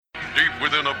Deep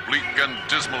within a bleak and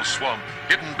dismal swamp,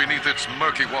 hidden beneath its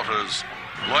murky waters,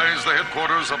 lies the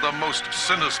headquarters of the most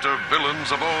sinister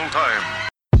villains of all time.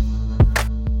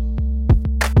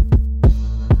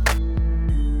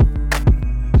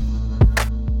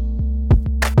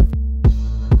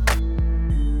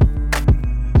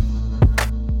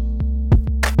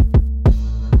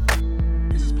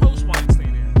 This is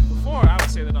post-Weinstein era. Before, I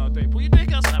would say that all day. Pull your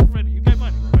dick outside, ready, you get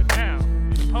money. But now,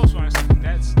 post-Weinstein,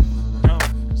 that's dumb.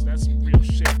 Because that's real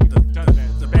shit. You've done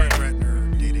that. The Brett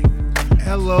Ratner dating.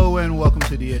 Hello and welcome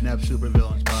to the Inept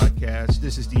Supervillains podcast.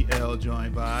 This is DL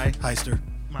joined by Heister.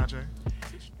 Majay.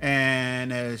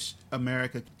 and as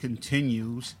America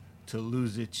continues to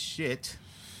lose its shit,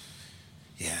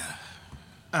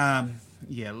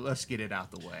 let's get it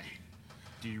out the way.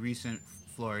 The recent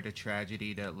Florida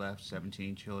tragedy that left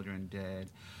 17 children dead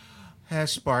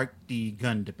has sparked the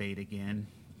gun debate again.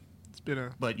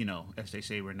 But, you know, as they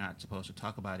say, we're not supposed to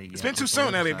talk about it yet. It's been too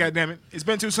soon, Elliot, goddammit. It's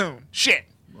been too soon. Shit.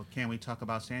 Well, can we talk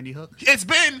about Sandy Hook? It's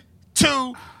been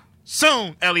too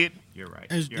soon, Elliot. You're right.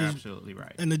 It's- You're it's- absolutely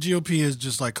right. And the GOP is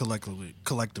just like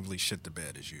collectively shit the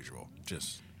bed as usual.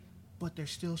 But they're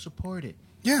still supported.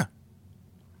 Yeah.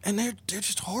 And they're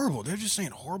just horrible. They're just saying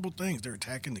horrible things. They're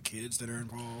attacking the kids that are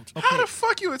involved. How the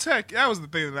fuck you attack? That was the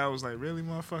thing that I was like, really,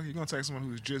 motherfucker? You gonna attack someone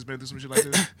who's just been through some shit like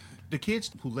this? The kids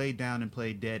who laid down and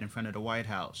played dead in front of the White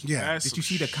House. Yeah. That's Did you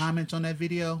see the comments on that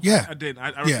video? Yeah. I didn't. I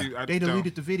Yeah. refuse. I They don't.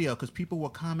 deleted the video because people were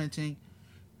commenting,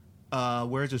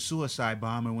 where's a suicide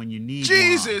bomber when you need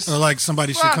Jesus. Or like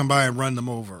somebody should Fuck. come by and run them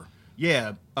over. one?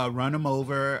 Yeah, run them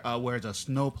over, where's a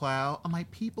snowplow? I'm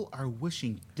like, people are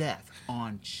wishing death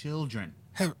on children.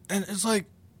 And it's like,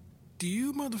 do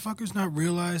you motherfuckers not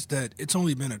realize that it's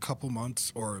only been a couple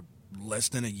months or less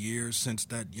than a year since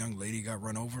that young lady got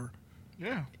run over?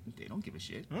 Yeah. They don't give a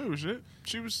shit. I don't give a shit.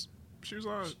 She was on the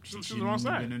wrong Shouldn't have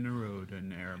side. been in the road in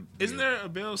there. Isn't there a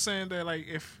bill saying that, like,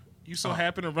 if you so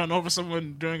happen to run over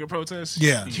someone during a protest,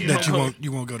 Yeah, you that don't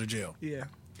you won't go to jail. Yeah.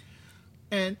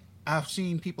 And I've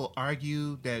seen people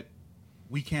argue that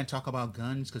we can't talk about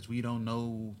guns because we don't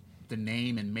know the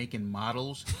name and make and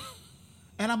models.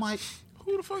 And I'm like,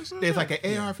 Who the fuck said there's that? like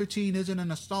an AR-15 isn't an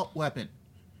assault weapon.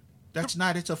 That's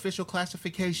not its official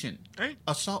classification. Ain't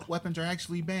Assault weapons are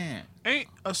actually banned.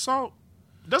 assault.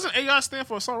 Doesn't AR stand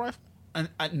for assault rifle?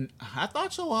 And I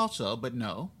thought so also, but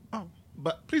no. Oh,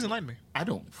 But please enlighten me. I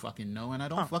don't fucking know, and I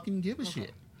don't Oh. fucking give a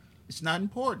shit. It's not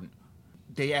important.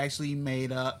 They actually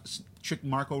made trick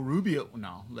Marco Rubio.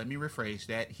 No, let me rephrase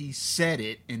that. He said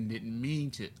it and didn't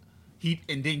mean to.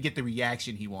 And didn't get the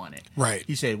reaction he wanted. Right.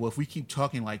 He said, well, if we keep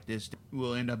talking like this,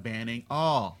 we'll end up banning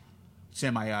all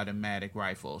semi-automatic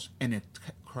rifles. And the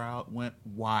crowd went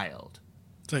wild.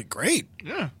 It's like, great.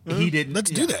 Yeah. He didn't.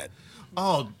 Let's do that.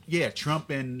 Oh, yeah. Trump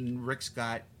and Rick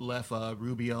Scott left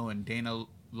Rubio and Dana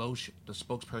Loesch, the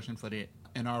spokesperson for the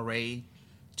NRA,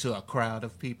 to a crowd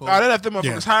of people. Oh, they left them motherfuckers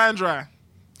Yeah. high and dry.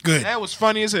 Good. That was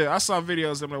funny as hell. I saw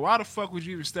videos. I'm like, why the fuck would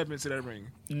you even step into that ring?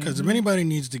 Because if anybody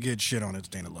needs to get shit on, it's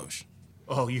Dana Loesch.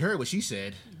 Oh, you heard what she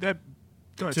said That.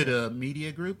 Go ahead, to Tim. the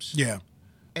media groups? Yeah.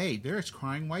 Hey, there's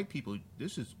crying white people.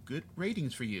 This is good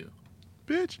ratings for you.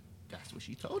 bitch. That's what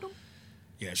she told them.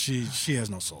 Yeah, she has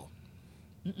no soul.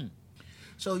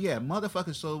 So, yeah,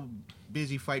 motherfuckers so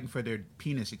busy fighting for their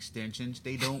penis extensions,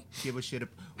 they don't give a shit.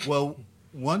 Well,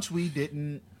 once we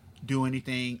didn't do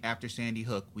anything after Sandy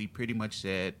Hook, we pretty much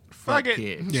said, fuck Fuck it.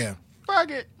 kids. Yeah.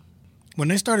 Fuck it. When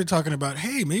they started talking about,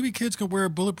 hey, maybe kids can wear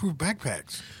bulletproof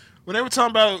backpacks. When they were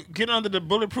talking about getting under the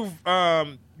bulletproof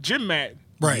gym mat,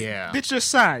 Right. Yeah. bitch, your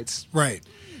sides. Right.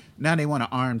 Now they want to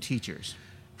arm teachers.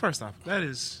 First off, that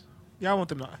is. Y'all want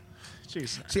them to.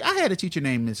 Jeez. See, I had a teacher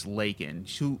named Miss Lakin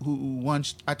who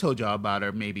once, I told y'all about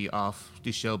her maybe off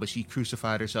the show, but she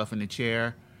crucified herself in the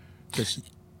chair. 'Cause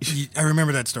I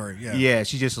remember that story. Yeah. yeah,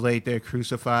 she just laid there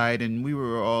crucified, and we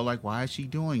were all like, why is she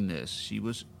doing this? She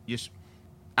was just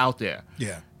out there.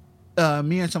 Yeah.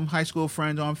 Me and some high school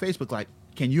friends on Facebook, like,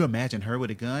 can you imagine her with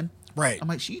a gun? Right. I'm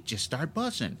like, she just start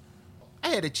busting. I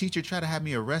had a teacher try to have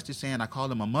me arrested saying I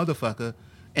called him a motherfucker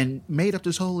and made up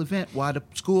this whole event while the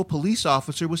school police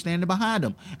officer was standing behind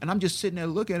him. And I'm just sitting there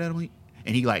looking at him.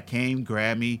 And he like came,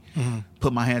 grabbed me,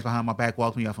 put my hands behind my back,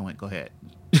 walked me off and went, go ahead.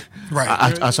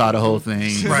 Right. I saw the whole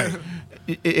thing. Right.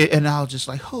 And I was just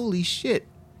like, holy shit.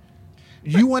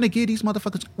 You want to give these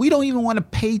motherfuckers... We don't even want to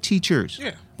pay teachers.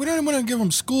 Yeah. We don't even want to give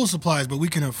them school supplies, but we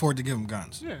can afford to give them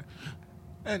guns. Yeah.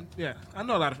 And yeah, I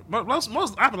know a lot of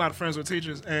most. I have a lot of friends with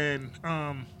teachers, and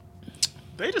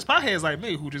they just potheads like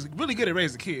me who just really good at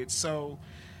raising kids. So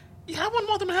yeah, I wouldn't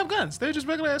want them to have guns. They're just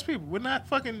regular ass people. We're not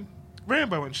fucking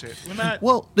Rambo and shit. We're not.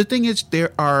 Well, the thing is,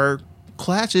 there are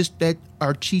classes that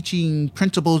are teaching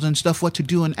principals and stuff what to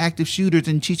do in active shooters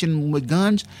and teaching them with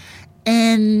guns,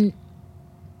 and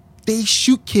they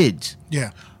shoot kids.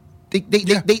 Yeah. They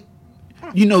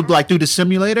like through the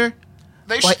simulator,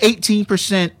 like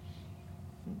 18%.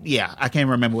 Yeah, I can't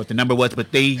remember what the number was,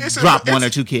 but they dropped one or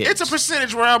two kids. It's a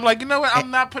percentage where I'm like, you know what?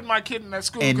 I'm not putting my kid in that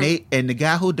school. And the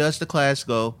guy who does the class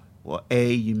go, well,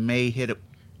 you may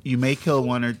kill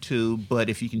one or two, but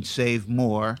if you can save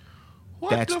more,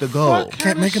 that's the goal.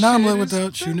 Can't make an omelet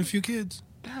without shooting a few kids.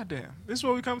 God damn. This is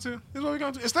what we come to.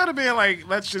 Instead of being like,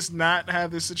 let's just not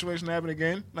have this situation happen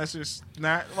again. Let's just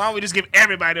not. Why don't we just give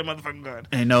everybody a motherfucking gun?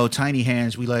 And no, Tiny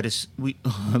Hands, we let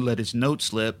his note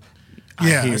slip.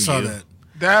 Yeah, I saw that.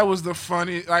 That was the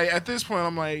funny. Like at this point,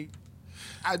 I'm like,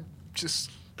 I just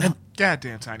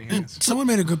goddamn Tiny Hands. Someone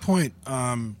made a good point.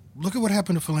 Look at what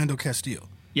happened to Philando Castile.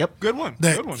 Yep, good one.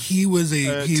 That good one. He was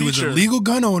a teacher. legal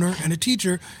gun owner and a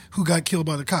teacher who got killed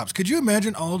by the cops. Could you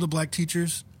imagine all the black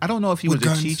teachers? I don't know if he was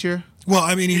guns? a teacher. Well,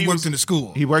 I mean, he worked in the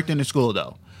school. He worked in the school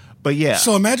though, but yeah.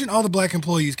 So imagine all the black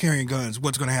employees carrying guns.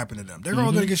 What's going to happen to them? They're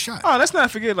all going to get shot. Oh, let's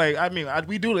not forget. Like, I mean,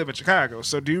 we do live in Chicago,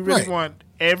 so do you really Right. want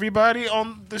everybody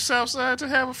on the South Side to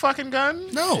have a fucking gun?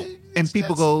 No. And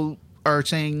people are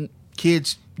saying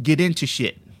kids get into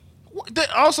shit.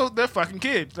 They're fucking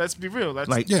kids. Let's be real. That's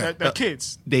Like, they're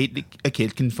kids. A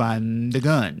kid can find the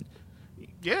gun.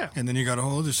 Yeah. And then you got a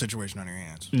whole other situation on your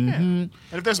hands. Yeah. And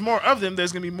if there's more of them,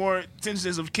 there's gonna be more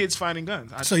instances of kids finding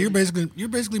guns. So you're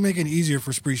basically making it easier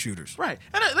for spree shooters. right.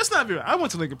 And let's not be real. I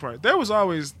went to Lincoln Park. There was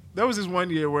this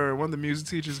one year where one of the music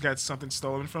teachers got something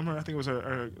stolen from her. I think it was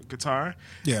her guitar.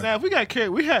 Yeah. Now if we got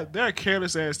there are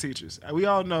careless ass teachers. We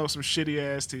all know some shitty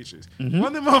ass teachers. One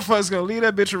of them motherfuckers gonna leave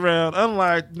that bitch around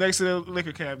unlocked next to the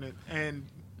liquor cabinet, and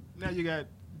now you got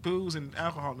booze and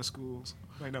alcohol in the schools.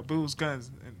 Like no booze, guns,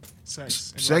 and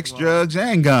sex. And Sex, rock and roll. drugs,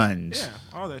 and guns. Yeah,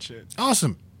 all that shit.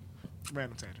 Awesome.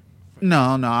 Random tangent. No,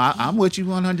 I'm with you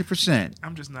 100%.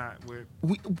 I'm just not with.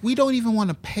 We don't even want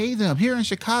to pay them. Here in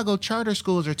Chicago, charter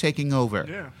schools are taking over.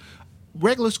 Yeah.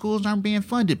 Regular schools aren't being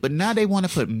funded, but now they want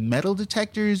to put metal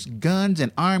detectors, guns,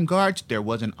 and armed guards. There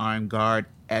was an armed guard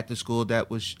at the school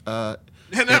that was. And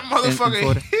that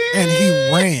motherfucker. And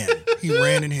he ran. He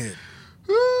ran and hid.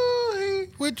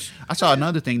 Which I saw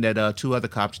another thing that two other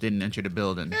cops didn't enter the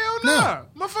building. hell no,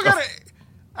 motherfucker.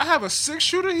 I have a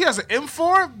 6-shooter. He has an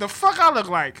M4. The fuck I look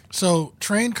like? So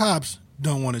trained cops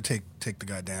don't want to take the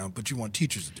guy down, but you want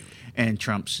teachers to do it. And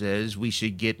Trump says we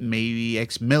should get maybe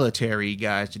ex-military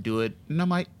guys to do it. And I'm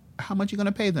like, how much you going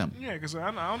to pay them? Yeah, because I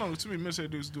don't know too many military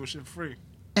dudes do shit for free.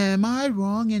 Am I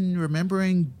wrong in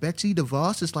remembering Betsy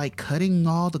DeVos is like cutting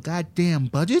all the goddamn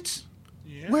budgets?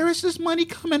 Yeah. Where is this money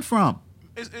coming from?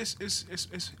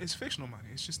 It's fictional money.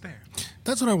 It's just there.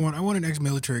 That's what I want. I want an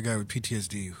ex-military guy with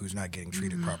PTSD who's not getting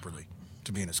treated properly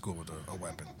to be in a school with a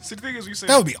weapon. See, the thing is, you say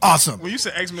That would be awesome. when you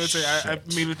say ex-military, I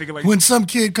immediately think of like When some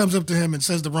kid comes up to him and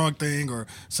says the wrong thing, or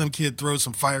some kid throws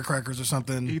some firecrackers or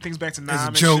something. he thinks back to as Nam a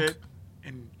and joke. shit.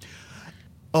 And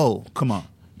Oh, come on.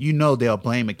 You know they'll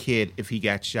blame a kid if he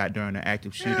got shot during an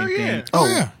active shooting Hell yeah. thing. Oh,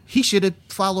 yeah. He should have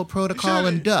followed protocol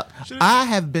and ducked. should've- I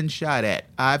have been shot at.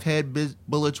 I've had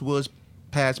bullets whiz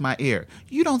past my ear.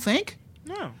 You don't think?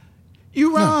 no,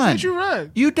 You run. But you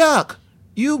run. You duck.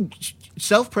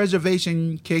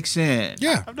 Self-preservation kicks in.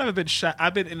 Yeah. I've never been shot.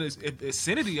 I've been in the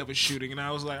vicinity of a shooting, and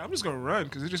I was like, I'm just gonna run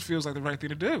because it just feels like the right thing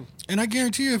to do. And I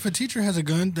guarantee you, if a teacher has a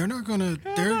gun, they're not gonna.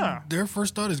 Hell nah. Their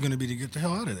first thought is gonna be to get the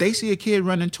hell out of there. They see a kid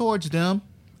running towards them.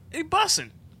 He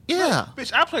busting. Yeah.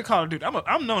 Bitch, I play Call of Duty.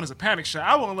 I'm known as a panic shot.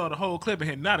 I won't load a whole clip and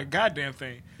hit not a goddamn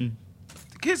thing.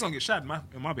 The kids don't get shot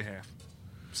in my behalf.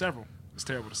 Several. It's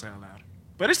terrible to say out loud,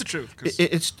 but it's the truth. 'Cause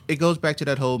It goes back to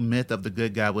that whole myth of the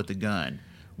good guy with the gun.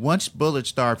 Once bullets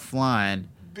start flying,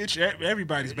 bitch,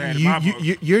 everybody's bad in my book.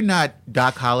 you're not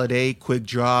Doc Holliday, quick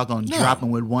jog on No.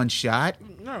 dropping with one shot.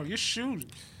 No, you're shooting.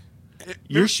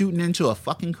 You're shooting into a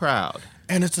fucking crowd.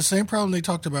 And it's the same problem they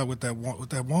talked about with that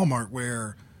Walmart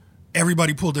where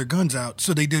everybody pulled their guns out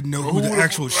so they didn't know who the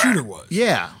actual shooter was.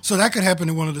 Yeah. So that could happen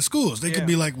in one of the schools. They Yeah. could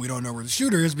be like, we don't know where the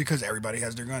shooter is because everybody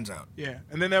has their guns out. Yeah,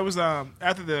 and then there was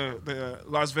after the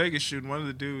Las Vegas shooting, one of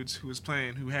the dudes who was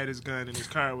playing, who had his gun in his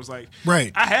car, was like,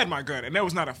 Right. I had my gun, and there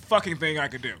was not a fucking thing I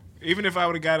could do. Even if I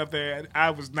would have got up there, I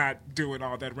was not doing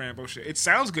all that Rambo shit. It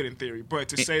sounds good in theory, but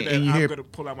to say that and you I'm hear- going to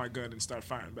pull out my gun and start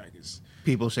firing back is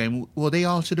People saying, well, they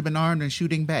all should have been armed and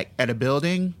shooting back at a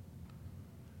building.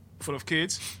 full of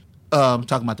kids.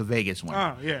 Talking about the Vegas one.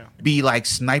 Oh yeah, Be like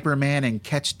Sniper Man and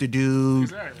catch the dude.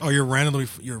 exactly. Oh,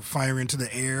 you're firing into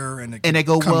the air and And they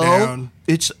go, come well, down.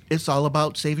 it's all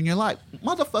about saving your life.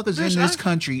 Motherfuckers Bitch, in this I-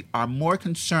 country are more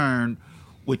concerned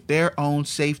with their own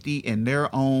safety and their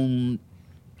own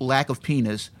lack of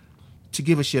penis to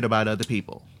give a shit about other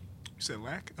people. You said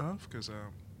lack of? Because,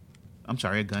 I'm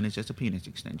sorry, a gun is just a penis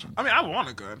extension. I mean, I want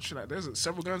a gun. There's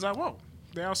several guns I want.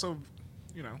 They also,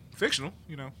 fictional,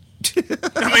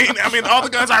 I mean, all the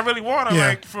guns I really want are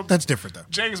like from that's different though.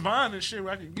 James Bond and shit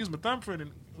where I can use my thumbprint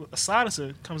and a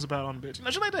silencer comes about on the bitch.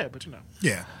 Shit like that, but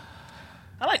Yeah.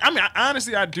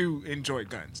 Honestly, I do enjoy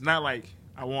guns. Not like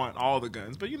I want all the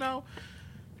guns, but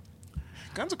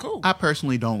guns are cool. I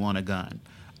personally don't want a gun.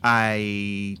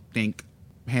 I think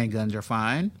handguns are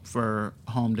fine for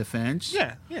home defense.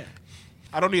 Yeah.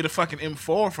 I don't need a fucking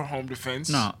M4 for home defense.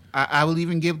 No, I will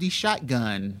even give the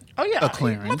shotgun a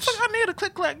clearance. I need a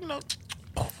click-clack,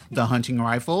 The hunting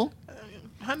rifle.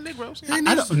 Hunting Negroes. And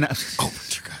I don't know. Oh,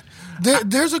 dear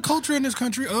God. There's a culture in this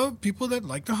country of people that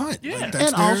like to hunt. Yeah. Like,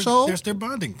 And also, that's their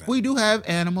bonding thing. We do have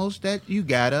animals that you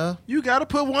gotta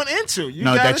put one into. You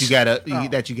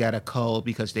gotta cull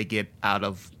because they get out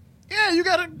of. Yeah, you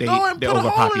gotta go and put a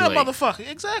hole in that overpopulate.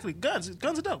 motherfucker. Exactly. Guns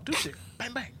are dope. Do shit.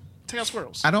 Bang bang. Take out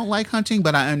squirrels. I don't like hunting,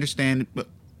 but I understand. But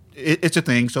it's a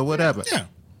thing, so whatever. Yeah.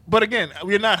 But again,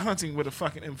 we're not hunting with a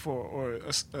fucking M4 or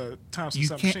a Thompson You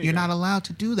submachine can't. You're gun. not allowed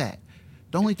to do that.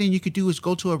 The only thing you could do is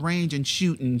go to a range and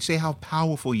shoot and say how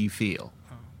powerful you feel.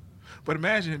 But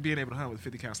imagine being able to hunt with a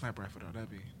 50 cal sniper rifle though. That'd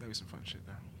be some fun shit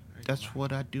though. That's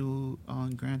what I do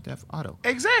on Grand Theft Auto.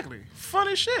 Exactly.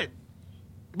 Funny shit.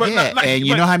 But Yeah, and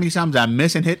you know how many times I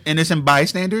miss and hit innocent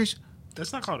bystanders?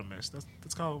 That's not called a miss. That's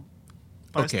called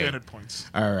Okay. bystander points.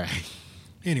 All right.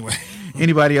 Anyway.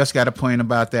 Anybody else got a point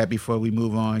about that before we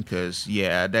move on? Because,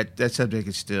 yeah, that subject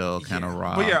is still kind of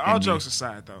raw. But yeah, all and jokes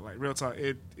aside though, like real talk,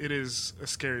 it is a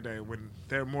scary day when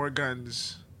there are more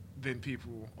guns than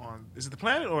people on. Is it the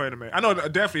planet or in America? I know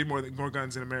definitely more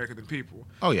guns in America than people.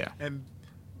 Oh, yeah. And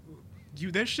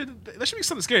there should be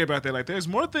something scary about that. Like there's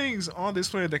more things on this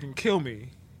planet that can kill me.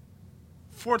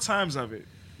 4 times of it.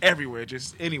 Everywhere,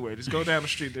 just anywhere. Just go down the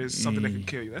street, there's something that can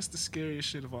kill you. That's the scariest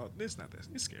shit of all. It's not that.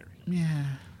 It's scary. Yeah.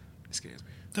 It scares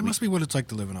me. That must be what it's like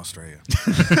to live in Australia.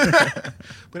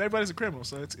 But everybody's a criminal,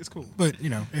 so it's cool. But,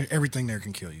 everything there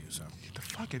can kill you, so. The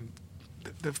fucking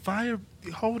the fire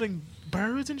holding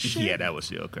birds and shit. Yeah, that was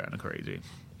still kind of crazy.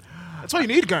 That's why you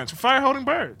need guns for fire holding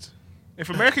birds. If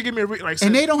America give me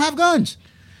And they don't have guns.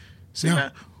 No.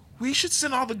 man, we should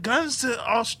send all the guns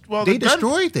to They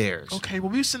destroyed theirs. Okay,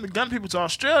 well we send the gun people to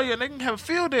Australia and they can have a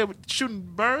field day with shooting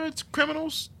birds,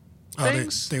 criminals,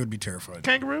 things, They would be terrified.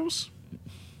 kangaroos,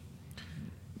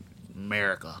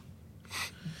 America.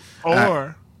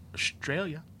 or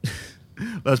Australia.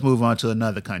 Let's move on to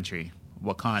another country,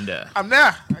 Wakanda. I'm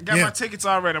there. I got Yeah. my tickets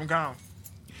already. I'm gone.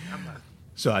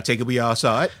 So I take it we all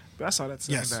saw it. But I saw that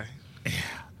second Yes. day.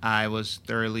 I was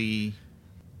thoroughly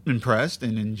impressed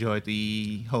and enjoyed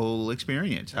the whole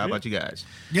experience. How about you guys?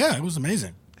 Yeah, it was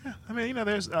amazing. Yeah, I mean,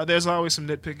 there's always some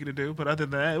nitpicking to do, but other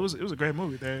than that, it was a great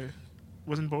movie. There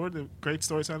wasn't bored. Great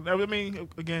storytelling. I mean,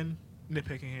 again,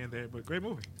 nitpicking here and there, but great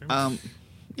movie. Great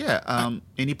movie.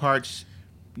 Any parts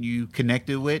you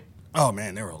connected with? Oh,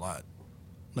 man, there were a lot.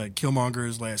 Like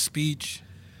Killmonger's last speech.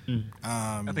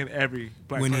 I think every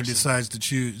black When person. he decides to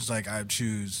choose, like, I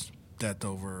choose death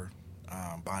over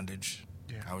bondage.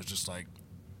 Yeah. I was just like,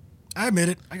 I admit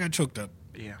it. I got choked up.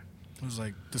 Yeah. I was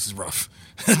like, this is rough.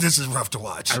 This is rough to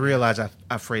watch. I realized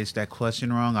I phrased that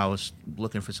question wrong. I was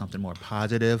looking for something more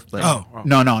positive, but Oh.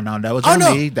 no, that was Oh, on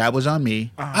no. me. That was on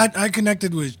me. I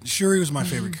connected with Shuri. Was my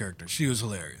favorite character. She was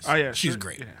hilarious. Oh yeah, she's sure.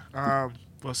 great. Yeah.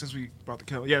 Well, since we brought the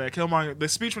that Killmonger, the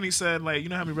speech when he said like, you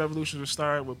know how many revolutions would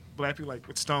start with black people like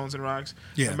with stones and rocks.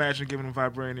 Yeah. Imagine giving them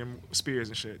vibranium spears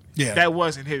and shit. Yeah. That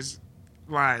wasn't his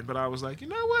line, but I was like, you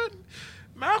know what,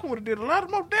 Malcolm would have did a lot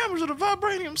more damage with a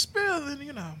vibranium spear than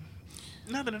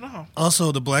nothing at all.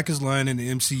 Also, the blackest line in the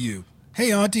MCU.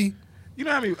 Hey, Auntie. You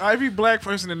know how many every black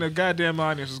person in the goddamn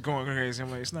audience was going crazy. I'm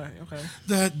like, it's not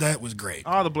okay. That was great.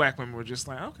 All the black women were just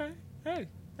like, okay, hey,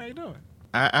 how you doing?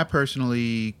 I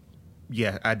personally,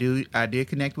 I did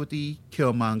connect with the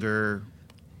Killmonger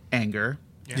anger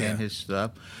Yeah. and his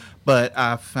stuff, but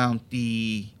I found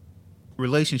the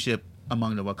relationship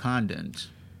among the Wakandans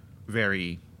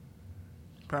very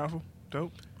Powerful,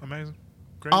 dope, amazing,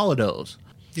 great. all of those.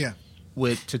 Yeah.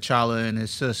 With T'Challa and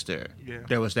his sister, Yeah.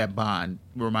 there was that bond.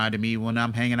 Reminded me when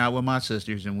I'm hanging out with my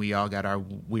sisters and we all got our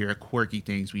weird, quirky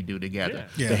things we do together.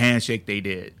 Yeah. The handshake they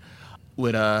did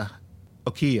with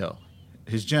Okio,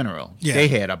 his general. Yeah. They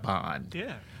had a bond.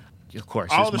 Yeah. of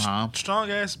course, all his the mom. strong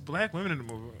ass black women in the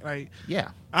movie. Like, Yeah.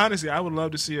 honestly, I would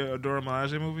love to see a Dora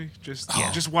Milaje movie.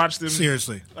 Just watch them.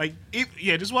 Seriously. Like,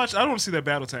 just watch. I don't want to see their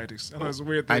battle tactics. I know it's a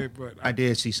weird thing, but I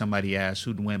did see somebody ask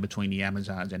who'd win between the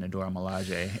Amazons and the Dora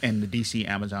Milaje, and the DC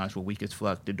Amazons were weak as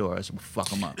fuck. The Doras would fuck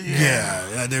them up.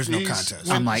 Yeah, there's no These- contest.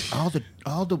 I'm like, all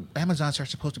the Amazons are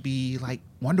supposed to be like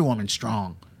Wonder Woman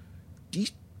strong.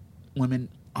 These women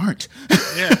aren't.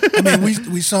 yeah. I mean,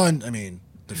 we saw.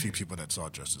 The few people that saw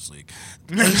Justice League,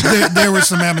 there were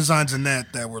some Amazons in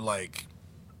that were like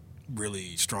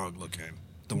really strong looking.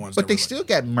 The ones, But that they were still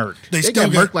got murked. They They still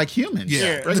got got- murked like humans.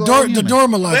 yeah. Yeah. The Dora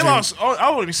Milaje. They lost. I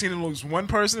only seen them lose one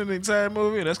person in the entire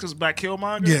movie, and that's because Black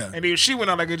Killmonger. Yeah. And then she went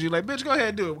out like a G, like, bitch, go ahead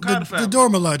and do it. The Dora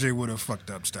Milaje would have fucked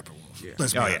up Steppenwolf. Yeah.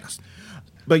 Let's be Oh, yeah. honest.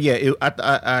 But yeah,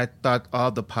 I thought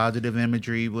all the positive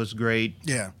imagery was great.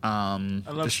 Yeah. love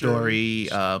The story,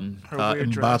 her weird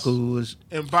dress. M'Baku was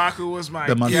And Baku was my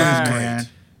the motherfucking guy. man.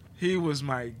 He was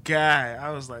my guy.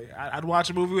 I was like, I'd watch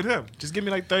a movie with him. Just give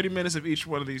me like 30 minutes of each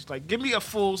one of these. Like, give me a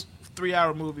full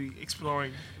 3-hour movie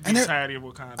exploring the And there- entirety of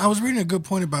Wakanda. I was reading a good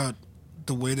point about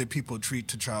the way that people treat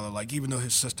T'Challa. Like, even though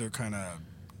his sister kind of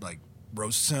like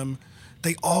roasts him,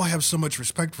 they all have so much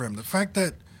respect for him. The fact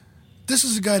that this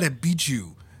is a guy that beat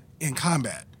you in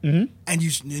combat, and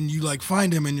you like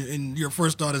find him, and your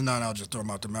first thought is not, I'll just throw him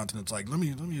out the mountain. It's like let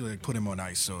me like put him on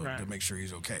ice Right. to make sure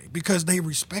he's okay, because they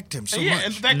respect him so And much.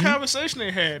 and that conversation they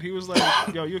had, he was like,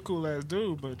 yo, you're a cool ass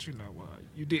dude, but you know what?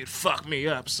 You did fuck me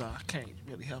up, so I can't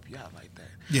really help you out like that.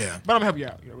 Yeah. But I'm gonna help you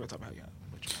out. We'll talk about you out.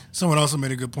 But, you know. Someone also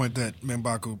made a good point that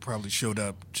M'Baku probably showed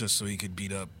up just so he could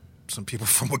beat up some people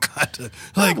from Wakanda.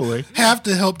 Like, Probably. have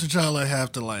to help T'Challa,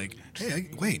 have to like, hey,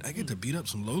 I get to beat up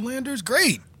some lowlanders?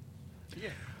 Great.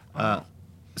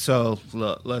 So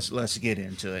look, let's get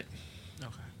into it. Okay.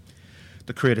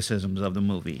 The criticisms of the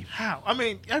movie. How? I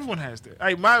mean, everyone has that.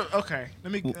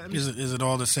 Let me Is it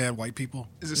all the sad white people?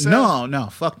 is it sad? No,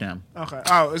 fuck them. Okay.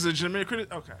 Oh, is it legitimate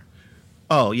critic? Okay.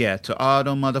 Oh yeah, to all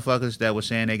them motherfuckers that were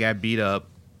saying they got beat up,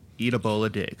 eat a bowl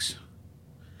of dicks.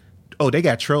 Oh, they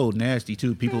got trolled nasty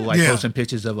too. People like Yeah. posting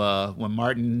pictures of when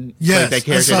Martin Yes, played that I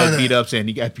character saw that that. beat up, saying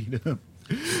he got beat up.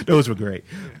 Those were great.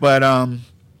 But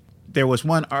there was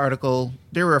one article.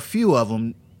 There were a few of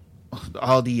them.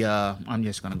 All the I'm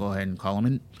just gonna go ahead and call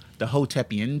them the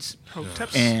Hotepians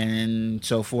Hoteps. and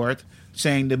so forth,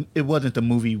 saying that it wasn't the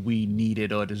movie we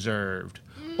needed or deserved,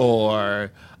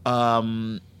 or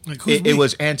Like, who's it we?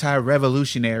 was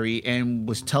anti-revolutionary and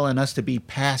was telling us to be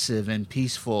passive and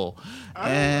peaceful.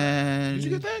 And Did you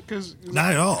get that? Cause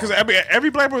Not at all. Because I mean,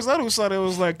 every black person who saw that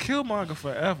was like Killmonger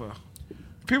forever.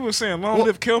 People were saying long Well-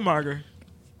 live Killmonger.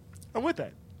 I'm with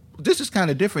that. this is kind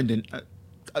of different than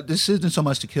this isn't so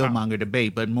much the Killmonger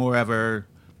debate, but more ever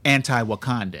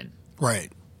anti-Wakandan.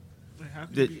 Right. Like, how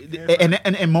could The- you be the-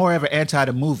 and more ever anti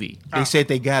the movie. They Oh. said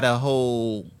they got a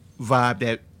whole vibe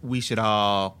that we should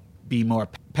all be more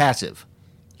passive.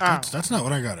 That's not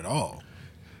what I got at all.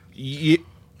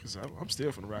 Because I'm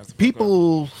still from the rise.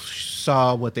 People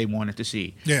saw what they wanted to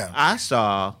see. Yeah. I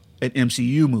saw an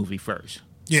MCU movie first.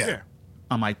 Yeah. Yeah.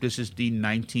 I'm like, this is the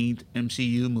 19th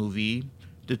MCU movie.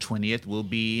 The 20th will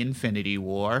be Infinity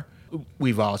War.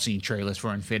 We've all seen trailers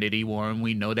for Infinity War, and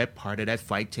we know that part of that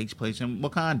fight takes place in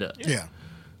Wakanda. Yeah.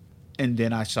 And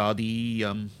then I saw the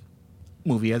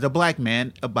movie as a black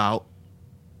man about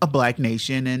a black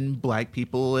nation and black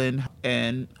people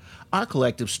and our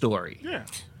collective story. Yeah.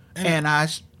 And I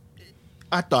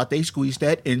thought they squeezed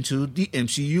that into the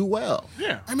MCU well.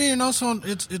 Yeah. I mean, and also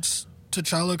it's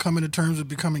T'Challa coming to terms with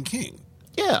becoming king.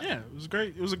 Yeah. Yeah, it was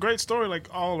great. It was a great story, like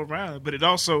all around. But it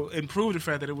also improved the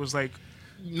fact that it was like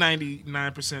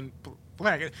 99%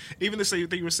 black. Even the thing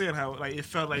you were saying, how like it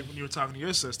felt like when you were talking to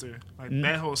your sister, like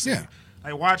that whole scene, Yeah.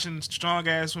 like watching strong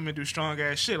ass women do strong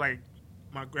ass shit. Like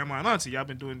my grandma and auntie, y'all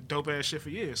been doing dope ass shit for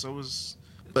years. So it was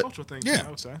a But- cultural thing. yeah. I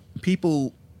would say.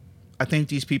 People, I think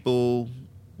these people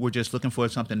were just looking for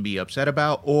something to be upset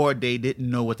about, or they didn't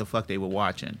know what the fuck they were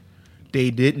watching.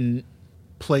 They didn't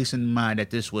place in mind that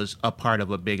this was a part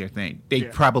of a bigger thing. They Yeah.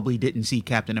 probably didn't see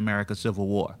Captain America Civil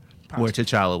War, where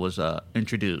T'Challa was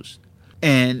introduced.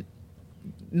 And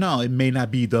no, it may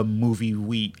not be the movie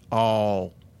we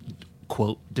all,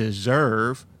 quote,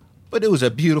 deserve, but it was a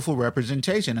beautiful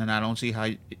representation, and I don't see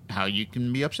how you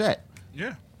can be upset.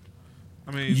 Yeah.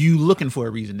 I mean, You looking for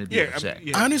a reason to be yeah, upset.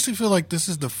 yeah. I honestly feel like this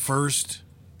is the first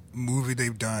movie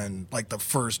they've done, like the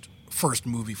first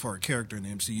movie for a character in the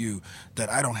MCU that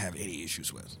I don't have any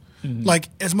issues with. Like,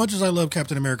 as much as I love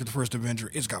Captain America, the First Avenger,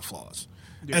 it's got flaws.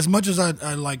 Yeah. As much as I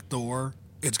like Thor,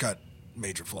 it's got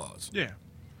major flaws. Yeah.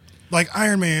 Like,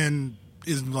 Iron Man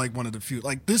is like one of the few.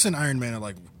 Like, this and Iron Man are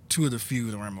like two of the few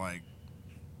where I'm like,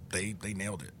 they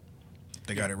nailed it.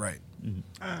 They got it right.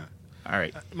 All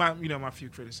right. My few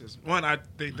criticisms. One, I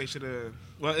think they should have.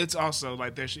 Well, it's also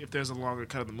like if there's a longer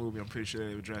cut of the movie, I'm pretty sure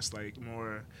they would address like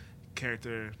more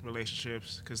character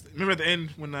relationships. Because remember at the end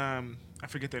when I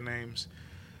forget their names,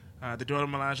 the Dora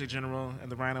Milaje general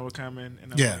and the Rhino were coming,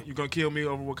 and I'm like, "You gonna kill me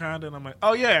over Wakanda?" And I'm like,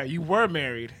 "Oh yeah, you were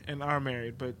married and are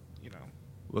married, but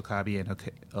Wakabi and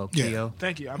Okio. Yeah.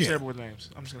 Thank you. I'm terrible with names.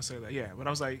 I'm just gonna say that. Yeah, but I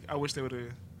was like, I wish they would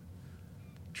have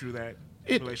drew that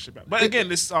relationship out. But again,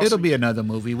 this also, it'll be another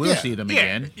movie. We'll see them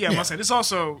again. Yeah, I'm saying this is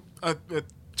also a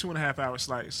 2.5 hour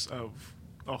slice of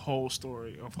a whole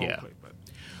story of whole play.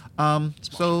 But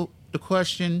So the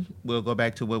question, we'll go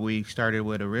back to what we started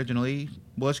with originally.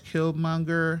 Was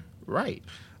Killmonger right?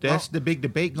 That's the big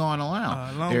debate going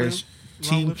around. There's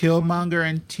Team Killmonger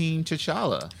and Team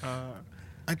T'Challa.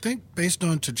 I think based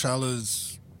on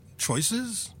T'Challa's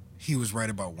choices, he was right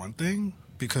about one thing,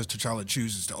 because T'Challa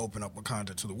chooses to open up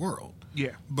Wakanda to the world.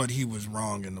 Yeah. But he was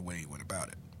wrong in the way he went about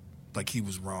it. Like, he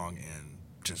was wrong in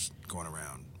just going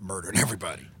around murdering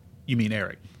everybody. You mean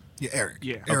Eric? Yeah, Eric.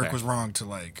 Yeah. Eric was wrong to,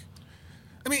 like...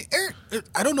 I mean, Eric,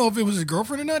 I don't know if it was his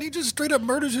girlfriend or not. He just straight up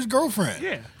murders his girlfriend.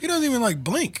 Yeah. He doesn't even, like,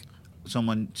 blink.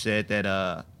 Someone said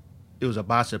that it was a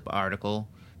gossip article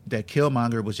that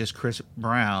Killmonger was just Chris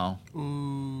Brown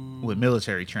with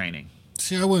military training.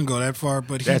 See, I wouldn't go that far,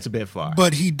 but that's a bit far.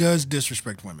 But he does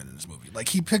disrespect women in this movie. Like,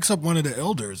 he picks up one of the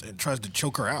elders and tries to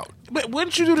choke her out. But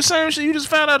wouldn't you do the same shit? You just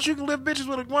found out you can lift bitches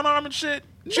with one arm and shit?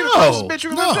 No. Bitch you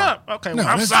can lift up. Okay, well,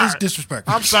 I'm sorry. That's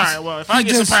disrespectful. I'm sorry. Well, if I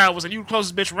get some powers and you the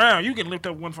closest bitch around, you can lift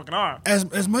up one fucking arm.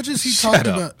 As much as he talked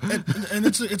about, and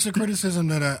it's a criticism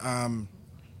that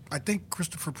I think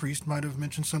Christopher Priest might have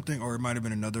mentioned something, or it might have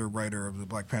been another writer of the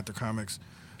Black Panther comics,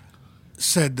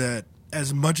 said that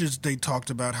as much as they talked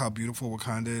about how beautiful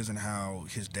Wakanda is and how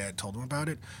his dad told him about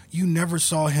it, you never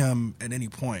saw him at any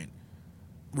point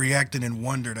reacting in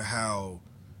wonder to how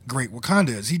great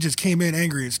Wakanda is. He just came in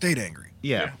angry and stayed angry.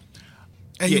 Yeah.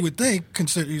 And you would think,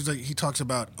 he talks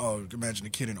about, imagine a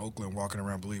kid in Oakland walking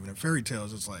around believing in fairy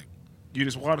tales. It's like, you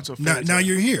just walked into a fairy tale. Now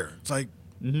you're here. It's like,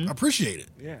 appreciate it.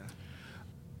 Yeah.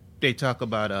 They talk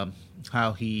about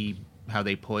how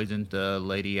they poisoned the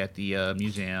lady at the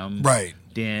museum. Right.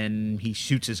 Then he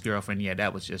shoots his girlfriend. Yeah,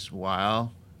 that was just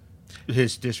wild.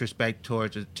 His disrespect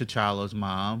towards T'Challa's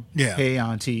mom. Yeah. Hey,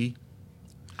 auntie.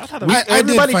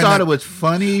 Everybody thought it was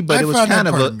funny, but it was kind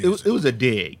of it was a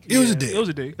dig. It was a dig. It was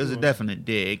a dig. It was a definite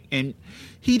dig. And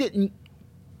he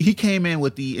came in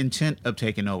with the intent of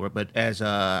taking over, but as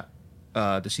the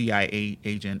CIA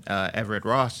agent Everett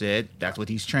Ross said, that's what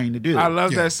he's trained to do. I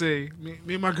love that scene.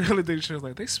 Me and my girl at the show was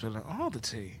like, they spilling all the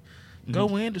tea.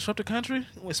 Go in, disrupt the country,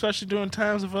 especially during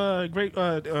times of great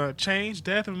change,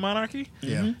 death, and monarchy.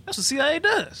 Yeah. That's what CIA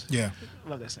does. Yeah.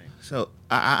 Love that scene. So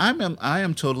I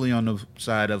am totally on the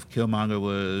side of Killmonger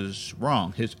was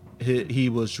wrong. He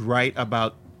was right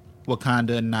about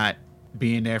Wakanda not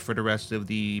being there for the rest of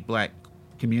the black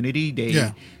community.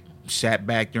 They sat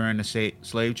back during the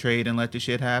slave trade and let the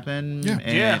shit happen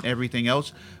and everything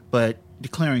else. But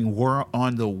declaring war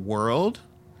on the world,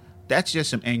 that's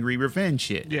just some angry revenge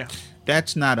shit. Yeah.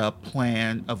 That's not a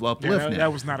plan of upliftment.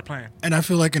 That was not a plan. And I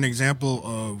feel like an example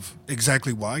of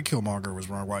exactly why Killmonger was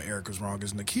wrong, why Eric was wrong,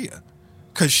 is Nakia.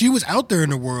 Because she was out there in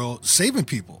the world saving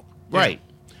people. Right.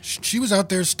 She was out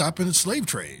there stopping the slave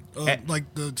trade,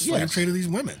 like the slave trade of these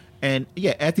women. And,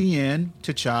 at the end,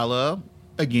 T'Challa,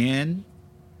 again,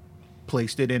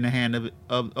 placed it in the hand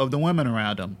of the women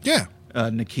around him. Yeah.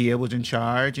 Nakia was in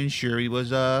charge, and Shuri was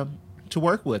to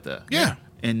work with her. Yeah.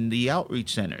 In the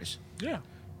outreach centers. Yeah.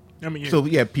 I mean, So,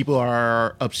 people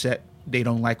are upset. They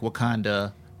don't like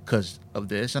Wakanda because of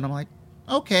this. And I'm like,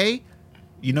 okay.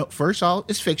 First of all,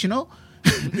 it's fictional.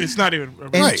 It's not even...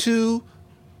 And two,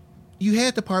 you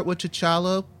had the part where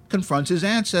T'Challa confronts his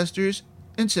ancestors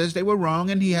and says they were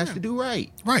wrong and he has to do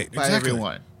right. Right, by exactly.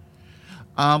 everyone.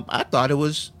 I thought it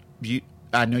was...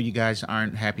 I know you guys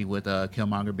aren't happy with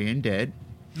Killmonger being dead.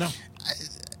 No.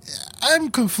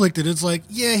 I'm conflicted. It's like,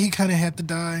 he kind of had to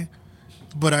die.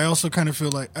 But I also kind of feel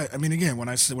like, I mean, again, when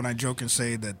I joke and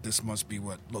say that this must be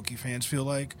what Loki fans feel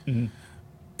like,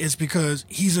 it's because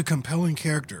he's a compelling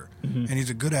character and he's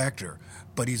a good actor,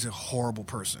 but he's a horrible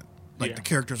person. Like, the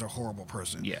character's a horrible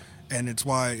person. Yeah. And it's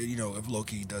why, if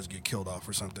Loki does get killed off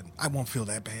or something, I won't feel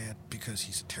that bad because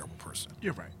he's a terrible person.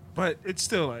 You're right. But it's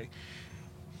still like,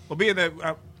 well, being that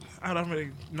I don't really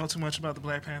know too much about the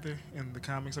Black Panther in the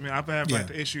comics. I mean, I've had like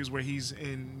the issues where he's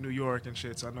in New York and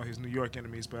shit, so I know his New York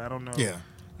enemies, but I don't know. Yeah.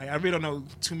 Like, I really don't know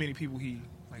too many people he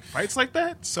fights like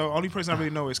that. So only person I really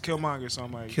know is Killmonger. So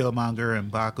I'm like, Killmonger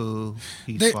and Baku.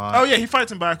 He They- fought. oh yeah, he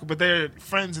fights in Baku, but they're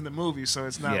friends in the movie, so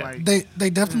it's not Yeah. like They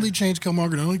definitely changed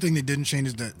Killmonger. The only thing they didn't change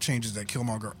is that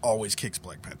Killmonger always kicks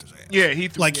Black Panther's ass. yeah,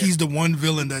 He's the one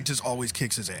villain that just always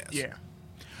kicks his ass. yeah.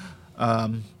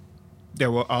 There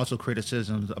were also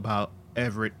criticisms about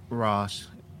Everett Ross,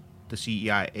 the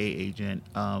CIA agent,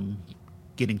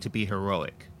 getting to be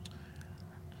heroic.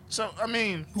 So I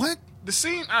mean, What? the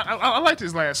scene I liked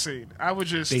his last scene. I would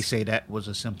just They say that was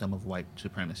a symptom of white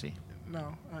supremacy.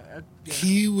 no. Yeah.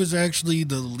 He was actually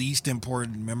the least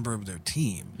important member of their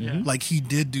team. Yeah. Like he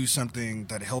did do something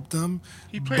that helped them,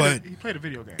 He but played a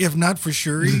video game. if not for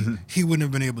Shuri, he wouldn't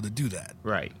have been able to do that.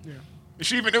 Right. Yeah.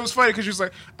 It was funny because she was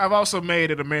like, I've also made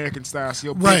it American style, so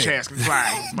your Right. bitch ass can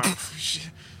fly.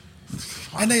 Shit.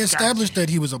 And they established that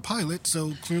he was a pilot,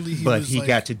 so clearly he But was he like,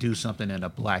 got to do something in a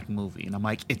black movie. And I'm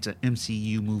like, it's an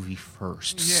MCU movie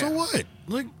first. Yeah. So what?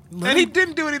 Like, let And he him-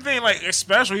 didn't do anything like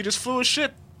special. He just flew his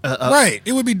shit. right.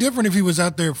 It would be different if he was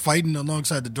out there fighting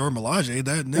alongside the Dora Milaje.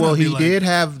 Then Well, I'd be he like, did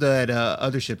have that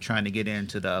other ship trying to get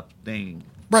into the thing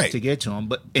Right. to get to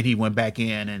him, and he went back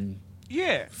in and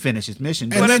Yeah. finished his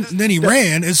mission. And But then he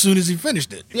ran as soon as he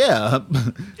finished it. yeah,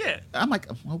 Yeah. I'm like,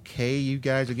 okay, you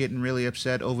guys are getting really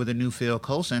upset over the new Phil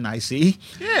Coulson. I see.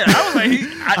 Yeah. I was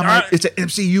like, I'm like, it's an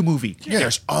MCU movie.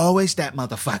 There's always that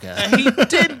motherfucker. he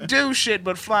didn't do shit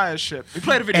but fly his ship. He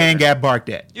played a video And game. got barked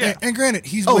at. Yeah. And granted,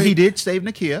 he's Oh, way- he did save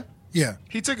Nakia. Yeah.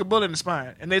 He took a bullet in the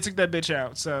spine, and they took that bitch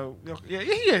out. So yeah.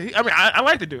 I mean, I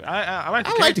like the dude. I like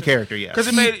the I like the character, yeah. because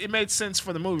it made sense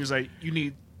for the movies. Like you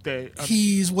need the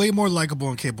He's way more likable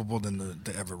and capable than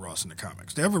the Everett Ross in the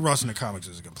comics. The Everett Ross in the comics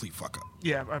is a complete fuck up.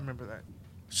 yeah. I remember that.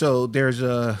 So there's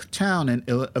a town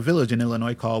a village in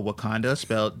Illinois called Wakanda,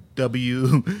 spelled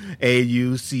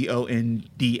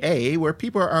Wauconda, where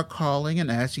people are calling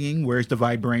and asking, "Where's the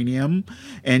vibranium?"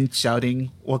 and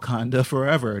shouting "Wakanda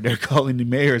forever." They're calling the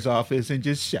mayor's office and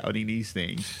just shouting these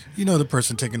things. You know, the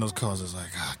person taking those calls is like,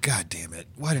 oh, God damn it.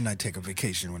 Why didn't I take a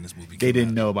vacation when this movie came They didn't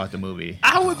out? know about the movie.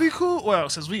 I would be cool. Well,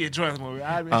 since we enjoy the movie,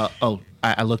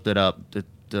 I looked it up.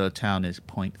 The town is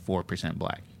 0.4%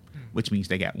 black, which means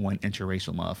they got one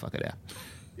interracial motherfucker there.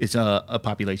 It's a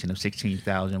population of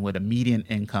 16,000 with a median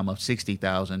income of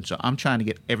 60,000. So I'm trying to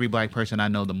get every black person I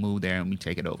know to move there and we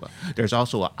take it over. There's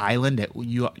also an island that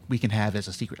we can have as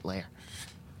a secret lair.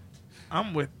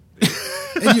 I'm with.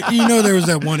 And you know there was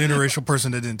that one interracial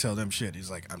person that didn't tell them shit. He's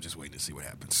like, I'm just waiting to see what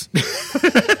happens.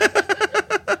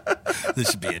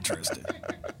 This should be interesting.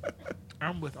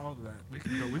 I'm with all of that. We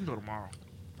can go tomorrow.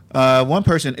 One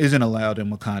person isn't allowed in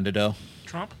Wakanda, though.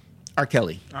 Trump. R.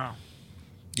 Kelly. Oh,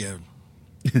 Yeah.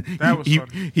 that was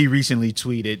funny. He recently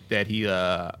tweeted that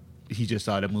he just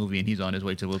saw the movie and he's on his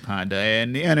way to Wakanda,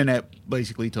 and the internet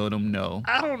basically told him no.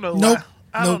 I don't know. Nope. Why.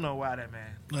 I Nope. don't know why that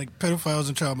man. Like, pedophiles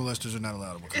and child molesters are not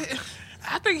allowed in Wakanda.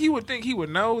 I think he would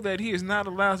know that he is not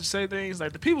allowed to say things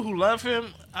like the people who love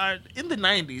him are in the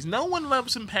 90s. No one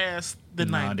loves him past the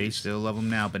No, 90s. they still love him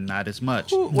now, but not as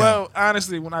much. Ooh, well,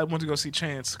 honestly, when I went to go see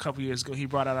Chance a couple years ago, he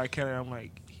brought out R. Kelly. I'm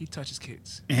like, he touches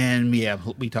kids. And yeah,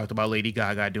 we talked about Lady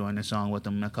Gaga doing a song with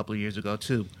him a couple of years ago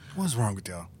too. What's wrong with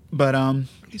y'all? But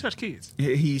He touched kids.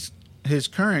 his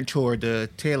current tour, the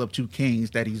Tale of Two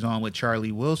Kings that he's on with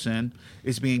Charlie Wilson,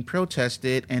 is being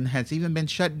protested and has even been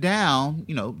shut down,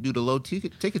 due to low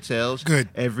ticket sales. Good.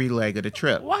 Every leg of the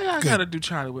trip. Why y'all Good. gotta do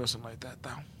Charlie Wilson like that,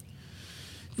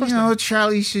 though?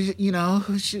 Charlie should,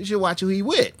 should watch who he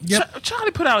with. Yep.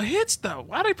 Charlie put out hits, though.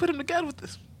 Why they put him together with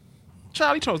this?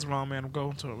 Charlie chose the wrong man to go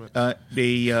into it.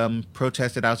 They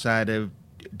protested outside of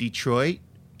Detroit.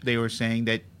 They were saying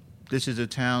that this is a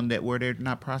town where they're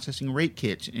not processing rape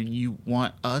kits, and you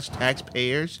want us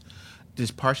taxpayers,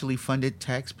 this partially funded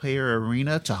taxpayer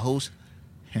arena, to host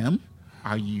him?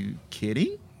 Are you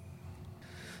kidding?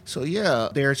 So yeah,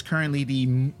 there's currently the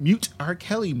Mute R.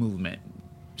 Kelly movement.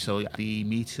 So the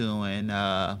Me Too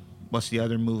and what's the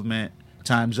other movement?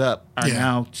 Time's Up are Yeah.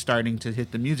 now starting to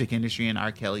hit the music industry, and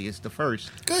R. Kelly is the first.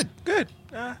 Good. Good.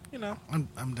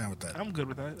 I'm down with that. I'm good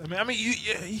with that. I mean,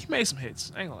 he made some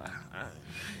hits. I ain't gonna lie.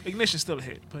 Ignition's still a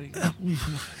hit, but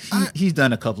He's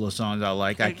done a couple of songs I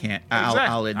like. I can't.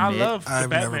 I'll admit. I love the I've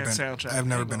never Batman been. soundtrack. I've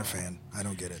never Ain't been a gonna lie. fan. I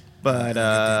don't get it. But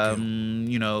I don't get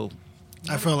the appeal.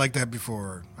 I felt like that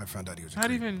before I found out he was. a Not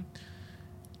creep. even.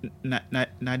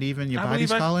 not even your I body's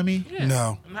believe I- calling me. Yeah.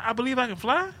 No. I believe I can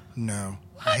fly. No,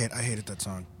 I hated that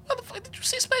song. What the fuck? Did you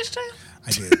see Space Jam?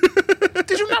 I did.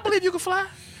 Did you not believe you could fly?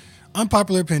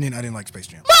 Unpopular opinion. I didn't like Space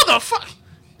Jam. Motherfucker!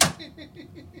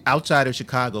 Outside of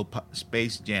Chicago,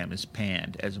 Space Jam is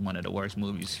panned as one of the worst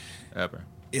movies ever.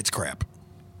 It's crap.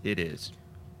 It is.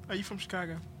 Are you from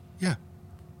Chicago? Yeah.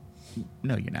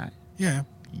 No, you're not. Yeah.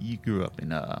 You grew up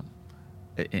in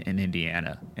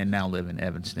Indiana and now live in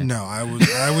Evanston. No, I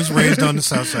was raised on the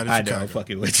south side of I Chicago. know,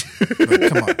 fucking with you. But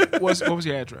come on. What was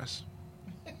your address?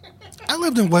 I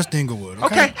lived in West Inglewood.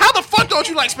 Okay, how the fuck don't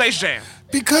you like Space Jam?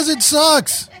 Because it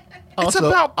sucks.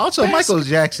 about also basketball. Michael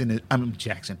Jackson.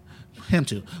 Jackson. Him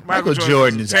too. Michael Michael Jordan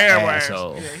Jordan's is an terrible ass.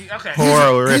 asshole. Yeah, okay.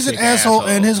 Horrific He's an asshole,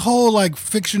 and his whole like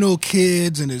fictional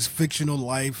kids and his fictional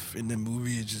life in the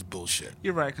movie is just bullshit.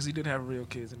 You're right, because he did have real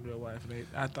kids and real wife. And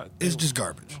I thought It's just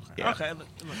garbage. Okay, Yeah. okay, look.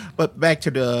 But back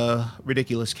to the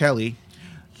ridiculous Kelly.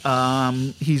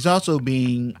 He's also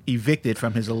being evicted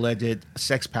from his alleged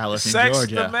sex palace in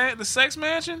Georgia. The sex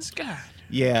mansions? God.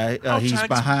 Yeah, I'm he's trying to-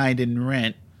 behind in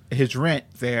rent. His rent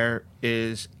there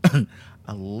is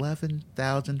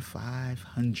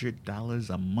 $11,500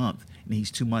 a month, and he's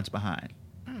 2 months behind.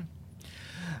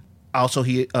 Also,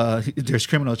 there's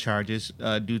criminal charges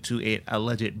due to an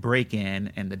alleged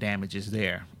break-in and the damages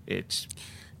there. Is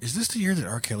this the year that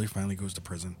R. Kelly finally goes to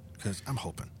prison? Because I'm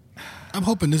hoping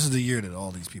this is the year that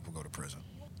all these people go to prison.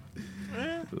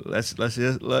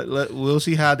 We'll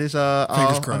see how this all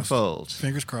Fingers crossed. unfolds.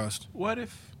 Fingers crossed. What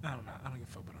if... I don't know. I don't give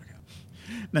a fuck about R.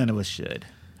 Kelly. None of us should.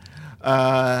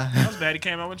 I was mad he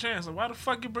came out with Chance. Like, why the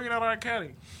fuck you bringing out R.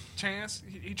 Kelly? Chance,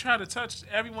 he tried to touch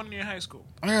everyone in your high school.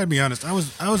 I gotta be honest. I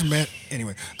was mad.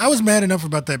 Anyway, I was mad enough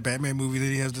about that Batman movie that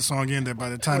he has the song in. That by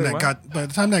the time Wait,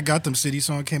 that Gotham City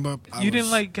song came up, You didn't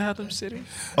like Gotham City?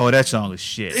 Oh, that song is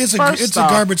shit. It's First a off-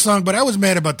 garbage song, but I was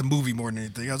mad about the movie more than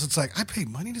anything else. It's like I paid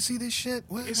money to see this shit.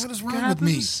 What is wrong with Gotham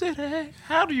me? City.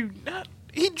 How do you not?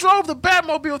 He drove the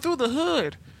Batmobile through the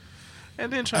hood,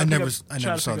 and then tried I to never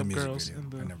pick saw up the music girls.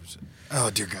 video. I never saw. Oh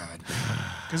dear God.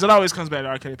 Because it always comes back to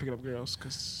R. Kelly picking up girls.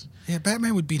 Because Yeah,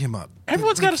 Batman would beat him up.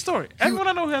 everyone's got a story. Everyone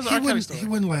I know has an R. Kelly wouldn't- story. He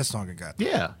wouldn't last long in Gotham.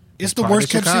 Yeah. It's the part of worst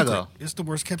kept Chicago. secret. It's the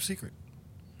worst kept secret.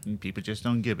 And people just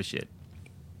don't give a shit.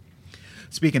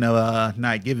 Speaking of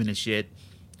not giving a shit,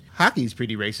 hockey's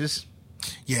pretty racist.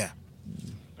 Yeah.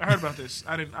 I heard about this.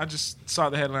 I didn't. I just saw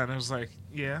the headline. And I was like,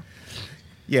 yeah.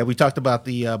 Yeah, we talked about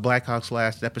the Blackhawks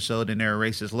last episode and their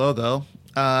racist logo.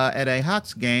 At a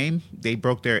Hawks game, they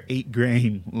broke their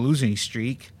 8-game losing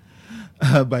streak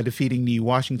by defeating the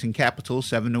Washington Capitals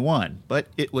 7-1. But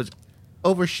it was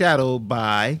overshadowed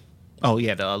by... Oh,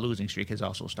 yeah, the losing streak has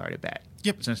also started back.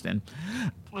 Yep. Since then.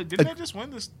 Wait, didn't they just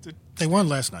win They won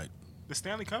last night. the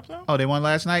Stanley Cup though? Oh, they won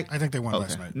last night? I think they won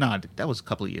last night. No, that was a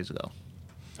couple of years ago.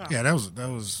 Yeah, that was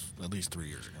at least 3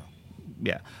 years ago.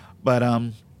 Yeah. But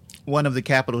one of the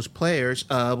Capitals players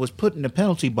was put in the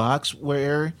penalty box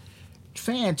where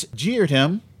fans jeered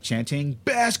him, chanting,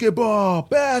 "Basketball!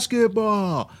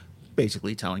 Basketball!"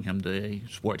 Basically telling him the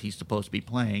sport he's supposed to be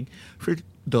playing. For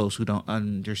those who don't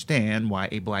understand why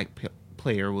a black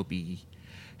player will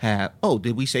Oh,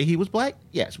 did we say he was black?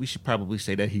 Yes, we should probably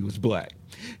say that he was black.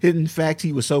 In fact,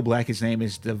 he was so black, his name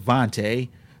is Devontae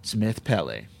Smith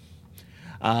Pele.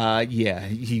 Yeah,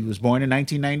 he was born in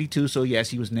 1992, so yes,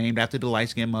 he was named after the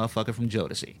light-skinned motherfucker from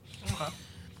Jodeci.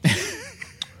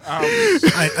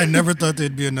 I never thought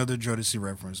there'd be another Jodeci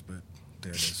reference, but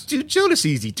there it is. Dude,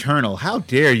 Jodeci's eternal. How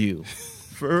dare you?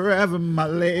 Forever, my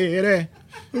lady.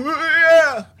 Ooh,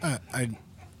 yeah.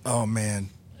 Oh man,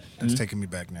 that's taking me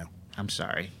back now. I'm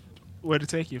sorry. Where'd it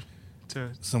take you? To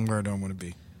Somewhere I don't want to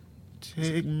be.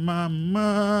 Take my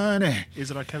money,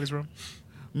 is it R. Kelly's room?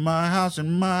 my house,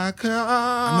 and my car.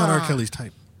 I'm not R. Kelly's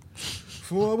type.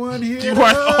 For one hit You are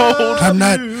old. I'm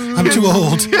not. I'm too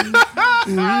old. We can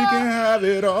have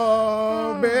it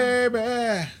all,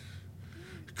 baby.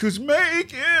 'Cause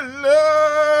making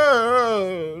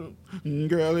love,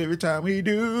 girl, every time we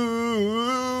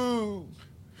do,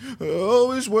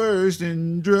 oh, it's worse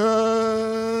than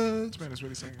drugs. This man is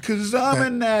really singing. 'Cause I'm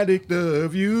an addict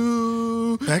of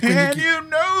you, Back when and you you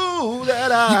know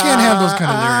that I can't have those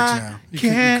kind of lyrics now. You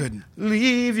can't couldn't.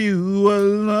 leave you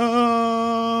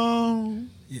alone.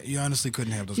 You honestly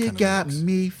couldn't have those You kind of got lyrics.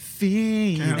 me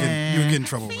feeling. You would get in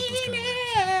trouble with those kind of lyrics.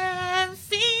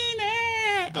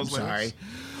 I'm Those sorry. lyrics.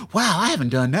 Wow, I haven't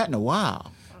done that in a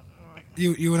while.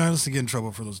 You would honestly get in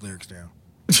trouble for those lyrics now.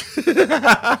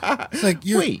 It's like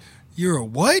you're a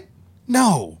what?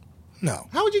 No.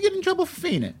 How would you get in trouble for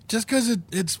fiending? Just because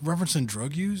it's referencing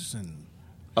drug use and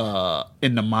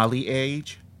In the Molly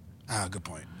age? good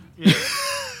point.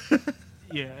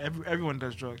 Yeah, everyone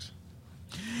does drugs.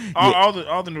 All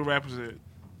the new rappers are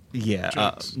Yeah,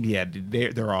 Drugs. yeah,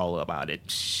 they're all about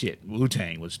it. Shit,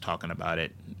 Wu-Tang was talking about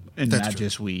it, and That's not true.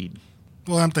 just weed.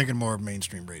 Well, I'm thinking more of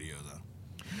mainstream radio though.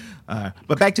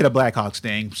 But back to the Blackhawks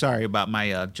thing. Sorry about my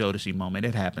Jodeci moment.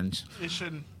 It happens. It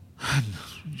shouldn't.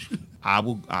 I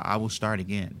will start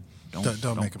again. Don't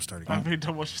make him start I again. really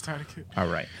don't want you to start again. All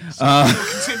right.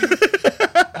 Continue.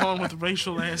 on with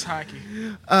racial ass hockey.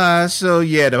 So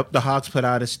yeah, the Hawks put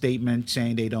out a statement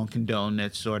saying they don't condone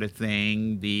that sort of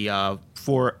thing. The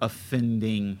 4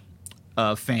 offending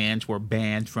fans were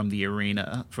banned from the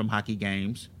arena from hockey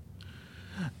games.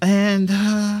 And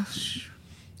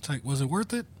It's like, was it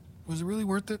worth it? Was it really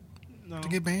worth it No. to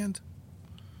get banned?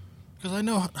 Because I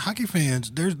know hockey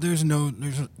fans.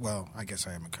 Well, I guess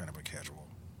I am a kind of a casual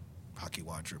hockey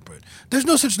watcher, but there's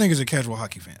no such thing as a casual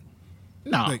hockey fan.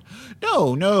 no, Like-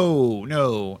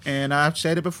 no. And I've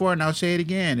said it before, and I'll say it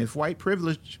again. If white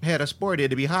privilege had a sport,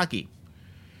 it'd be hockey.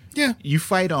 Yeah, You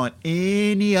fight on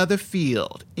any other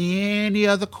field, any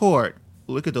other court.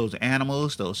 Look at those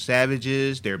animals, those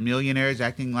savages. They're millionaires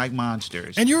acting like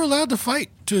monsters. and you're allowed to fight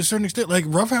to a certain extent. Like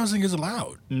roughhousing is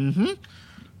allowed.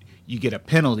 You get a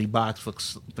penalty box for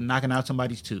knocking out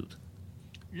somebody's tooth.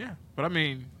 Yeah, but I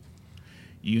mean,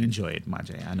 You enjoy it,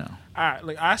 Majay, I know.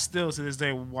 I still to this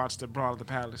day watch the Brawl of the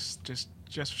Palace just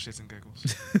for shits and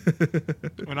giggles.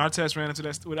 When Artest ran into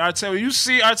that, when you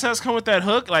see Artest come with that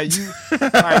hook, like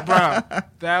bro,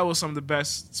 that was some of the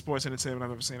best sports entertainment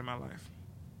I've ever seen in my life.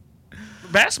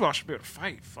 Basketball should be able to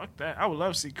fight. Fuck that. I would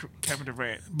love to see Kevin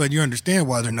Durant. But you understand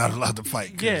why they're not allowed to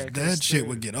fight. 'Cause Yeah, 'cause that shit the-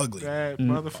 would get ugly. That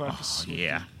motherfucker.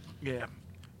 Yeah. Yeah.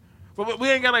 But we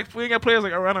ain't got players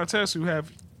like Ron Artest who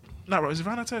have. Not was it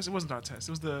Ron Artest? It wasn't Artest. It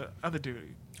was the other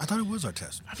dude. I thought it was our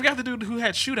test. I forgot the dude who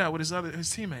had shootout with his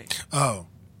teammate. Oh,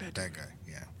 that guy.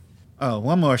 Yeah. Oh,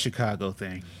 one more Chicago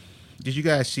thing. Did you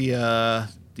guys see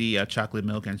the chocolate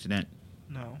milk incident?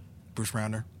 No. Bruce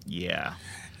Rauner. Yeah.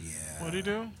 What'd he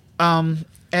do?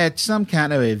 At some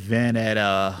kind of event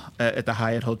at the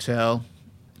Hyatt Hotel,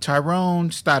 Tyrone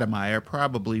Stoudemire,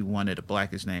 probably one of the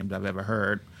blackest names I've ever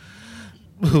heard,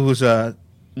 who was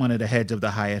one of the heads of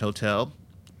the Hyatt Hotel,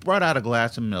 brought out a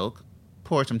glass of milk,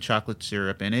 poured some chocolate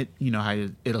syrup in it. You know how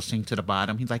it'll sink to the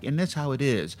bottom. He's like, and that's how it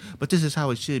is, but this is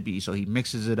how it should be. So he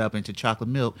mixes it up into chocolate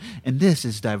milk, and this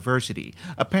is diversity.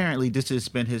 Apparently, this has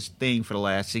been his thing for the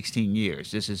last 16 years.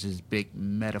 This is his big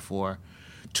metaphor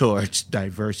towards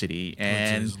diversity.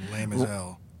 And Which is lame as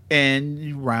hell.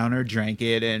 and Rauner drank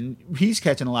it, and he's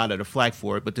catching a lot of the flack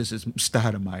for it, but this is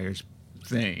Stoudemire's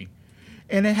thing.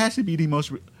 And it has to be the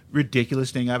most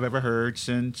ridiculous thing I've ever heard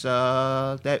since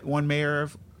that one mayor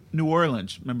of New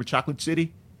Orleans. Remember Chocolate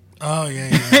City? Oh yeah.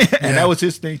 And Yeah. that was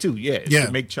his thing, too. Yeah. Yeah.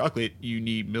 To make chocolate, you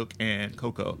need milk and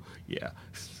cocoa. Yeah.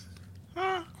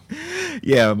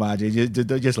 Yeah,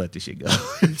 Majay, just let this shit go.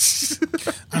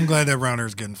 I'm glad that Rauner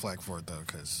is getting flack for it though,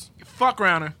 because Fuck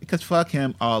Rauner. Because fuck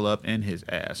him all up in his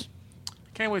ass.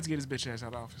 Can't wait to get his bitch ass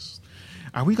out of office.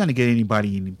 Are we going to get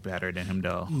anybody any better than him,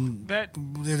 though? That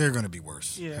they're going to be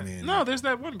worse. yeah. I mean, No, there's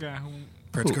that one guy who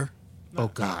Pritzker. Oh,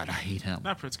 God, I hate him.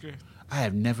 not Pritzker. I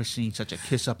have never seen such a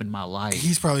kiss up in my life.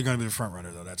 He's probably going to be the front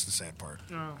runner though. That's the sad part.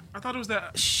 I thought it was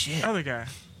that Shit. other guy.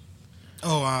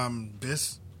 Oh,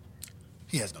 this.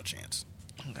 He has no chance.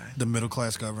 Okay. The middle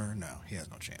class governor. No, he has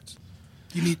no chance.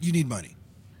 You need money.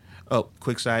 Oh,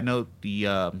 quick side note: the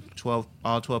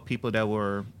all 12 people that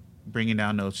were bringing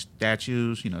down those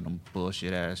statues, them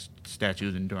bullshit ass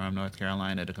statues in Durham, North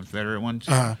Carolina, the Confederate ones.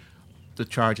 Uh-huh. The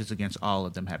charges against all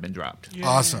of them have been dropped. Yeah.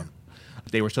 Awesome.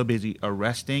 They were so busy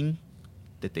arresting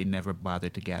that they never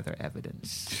bothered to gather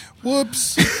evidence.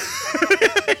 Whoops.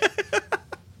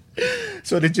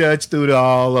 So the judge threw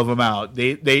all of them out.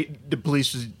 The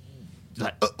police was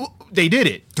like, they did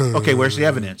it. Okay, where's the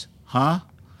evidence? Huh?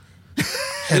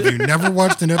 Have you never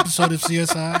watched an episode of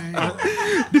CSI?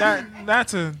 Not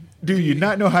to Do you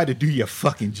not know how to do your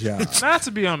fucking job? not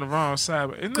to be on the wrong side,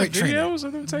 but in the Great training. videos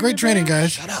of them taking Great it training, down?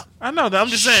 guys. Shut up. I know that. I'm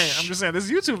just saying. There's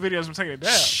YouTube videos from taking it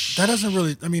down. That doesn't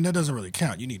really. I mean, that doesn't really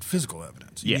count. You need physical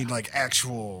evidence. You Yeah. need like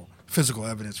actual physical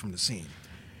evidence from the scene.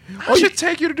 I should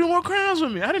take you to do more crimes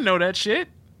with me. I didn't know that shit.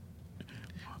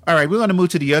 All right, we're going to move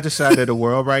to the other side of the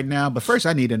world right now, but first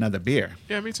I need another beer.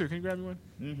 Yeah, me too. Can you grab me one?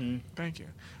 Mm-hmm. Thank you.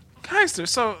 Gangster,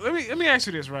 so let me ask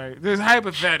you this, right? This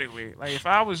hypothetically, like if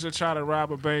I was to try to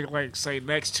rob a bank, like say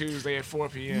next Tuesday at 4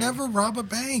 p.m. Never rob a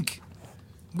bank.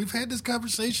 We've had this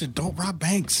conversation. Don't rob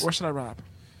banks. Where should I rob?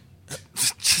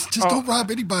 Just don't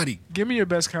rob anybody. Give me your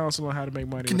best counsel on how to make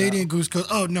money. Canadian Goose Coast.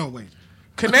 Oh no, wait.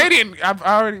 Canadian. We've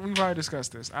already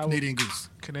discussed this. Canadian Goose.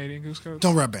 Canadian Goose Codes.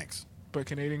 Don't rob banks. But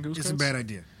Canadian Goose It's Codes. a bad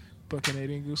idea. But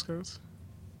Canadian Goose Codes.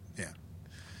 Yeah.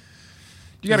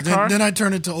 You got a car? Then I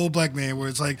turn into old black man where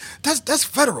it's like that's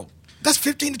federal. That's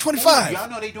 15 to 25. Y'all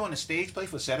know they doing a stage play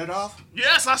for Set It Off?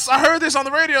 Yes, I heard this on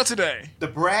the radio today. The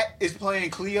Brat is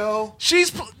playing Cleo. She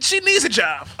needs a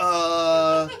job.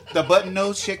 The button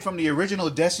nose chick from the original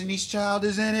Destiny's Child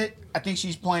is in it. I think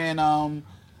she's playing Jada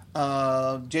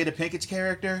Pinkett's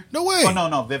character. No way. Oh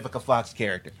no, Vivica Fox's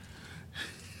character.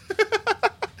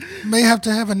 may have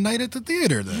to have a night at the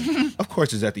theater then. Of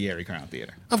course, it's at the Airy Crown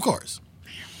Theater. Of course.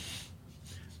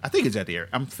 I think it's at the Airy.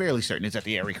 I'm fairly certain it's at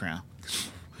the Airy Crown.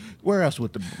 Where else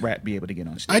would the rat be able to get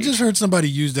on stage? I just heard somebody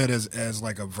use that as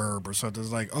like a verb or something.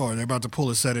 It's like, oh, are they about to pull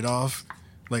a set it off?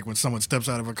 Like when someone steps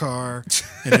out of a car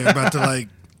and they're about to like,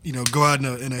 go out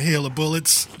in a hail of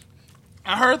bullets.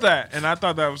 I heard that, and I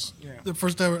thought that was That's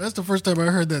the first time I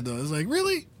heard that though. It's like,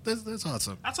 really? That's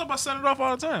awesome. I talk about setting it off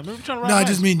all the time. Maybe trying to No, I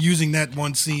just mean using that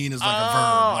one scene as like a verb.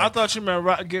 I Like, thought you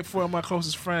meant get four of my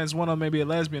closest friends. One of them may be a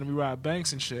lesbian, and we ride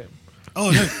banks and shit.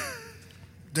 oh,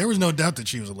 there was no doubt that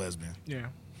she was a lesbian. Yeah.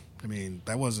 I mean,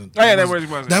 that wasn't. Oh, yeah, that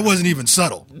wasn't. That wasn't even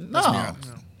subtle. No. Let's be honest.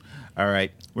 All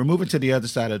right, we're moving to the other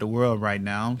side of the world right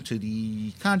now, to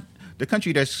the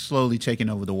country that's slowly taking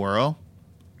over the world,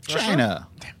 China.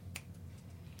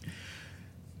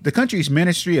 The country's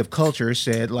Ministry of Culture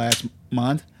said last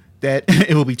month that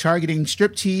it will be targeting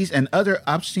striptease and other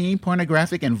obscene,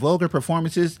 pornographic, and vulgar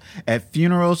performances at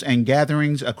funerals and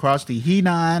gatherings across the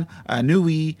Henan,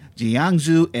 Anhui,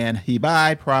 Jiangsu, and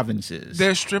Hebei provinces.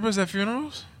 There's strippers at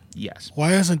funerals? Yes.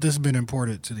 Why hasn't this been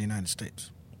imported to the United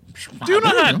States? Do you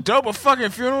know how dope a fucking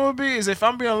funeral would be? Is if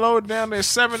I'm being lowered down, there's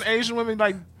 7 Asian women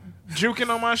like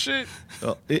juking on my shit?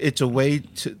 Well, it's a way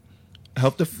to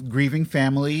help the grieving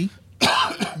family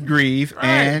grieve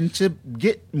and to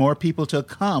get more people to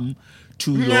come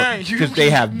to your, because they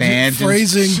have bands.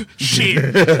 Phrasing. Shit.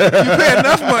 You pay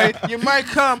enough money, you might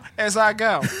come as I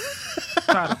go.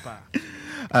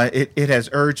 It has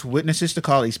urged witnesses to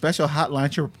call a special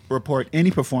hotline to report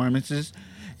any performances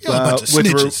Y'all a bunch of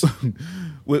snitches.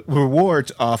 with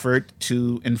rewards offered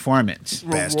to informants.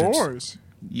 Rewards?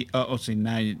 So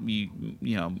now you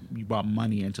brought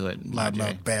money into it.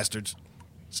 Loudmouth bastards.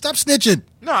 Stop snitching.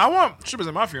 No, I want strippers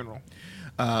at my funeral.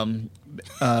 Of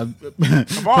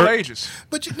Of all ages.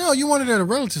 But you wanted it at a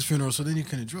relative's funeral, so then you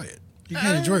can enjoy it. You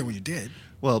can't enjoy it when you're dead.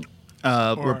 Well,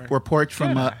 Or reports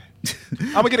from I'm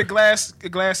gonna get a glass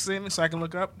ceiling so I can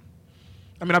look up.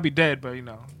 I mean, I'll be dead, but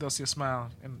they'll see a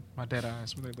smile in my dead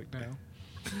eyes when they look down.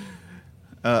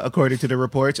 according to the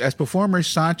reports, as performers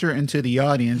saunter into the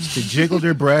audience to jiggle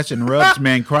their breasts and rub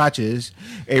men's crotches,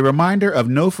 a reminder of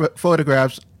no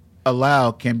photographs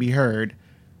allowed can be heard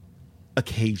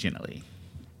occasionally.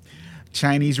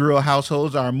 Chinese rural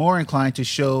households are more inclined to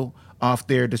show off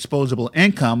their disposable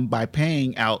income by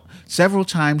paying out several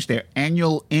times their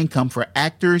annual income for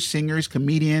actors, singers,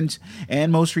 comedians,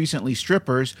 and most recently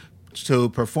strippers to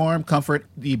perform, comfort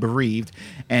the bereaved,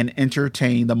 and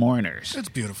entertain the mourners. It's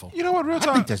beautiful. You know what, real talk?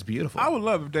 I think that's beautiful. I would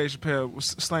love if Dave Chappelle was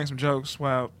slang some jokes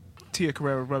while Tia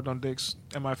Carrera rubbed on dicks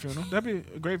at my funeral. That'd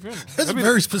be a great funeral. That's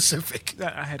very specific.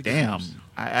 I had to get Damn, those.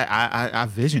 I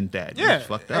visioned that. Yeah, It's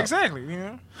fucked up. exactly.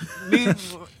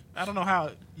 I don't know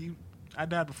how I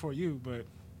died before you, but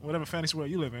whatever fantasy world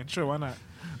you live in, sure, why not?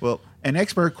 Well, an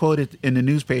expert quoted in the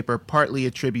newspaper partly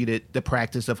attributed the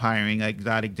practice of hiring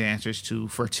exotic dancers to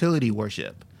fertility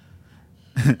worship.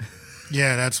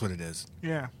 Yeah, that's what it is.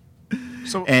 Yeah.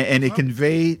 So And it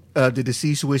conveyed the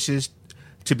deceased wishes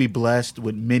to be blessed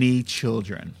with many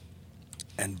children.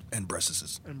 And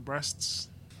breasts. and breasts.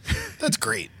 That's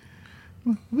great.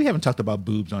 We haven't talked about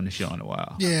boobs on the show in a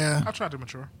while. Yeah. I'll try to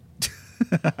mature.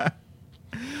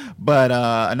 But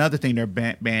another thing they're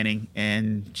banning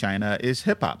in China is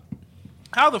hip-hop.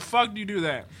 How the fuck do you do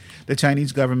that? The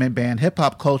Chinese government banned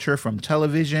hip-hop culture from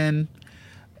television,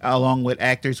 along with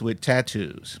actors with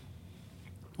tattoos.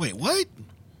 Wait, what?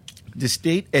 The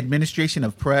State Administration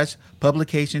of Press,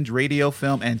 Publications, Radio,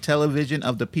 Film, and Television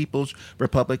of the People's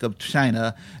Republic of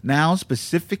China now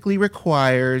specifically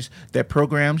requires that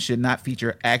programs should not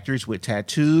feature actors with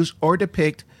tattoos or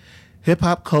depict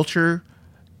hip-hop culture,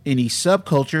 any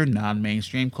subculture,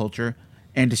 non-mainstream culture,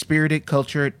 and dispirited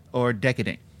culture or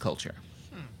decadent culture.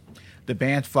 The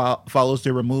ban follows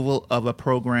the removal of a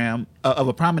program of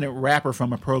a prominent rapper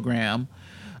from a program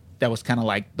that was kind of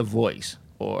like The Voice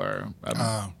or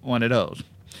one of those.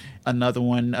 Another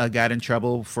one got in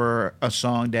trouble for a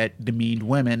song that demeaned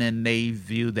women, and they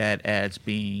view that as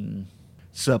being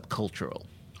subcultural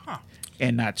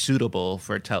and not suitable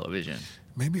for television.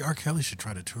 Maybe R. Kelly should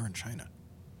try to tour in China.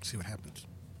 See what happens.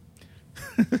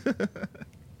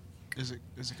 Is it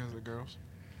because of the girls?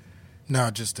 No,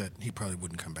 just that he probably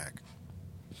wouldn't come back.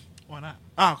 Why not?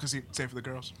 Oh, because he'd say for the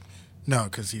girls. No,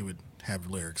 because he would have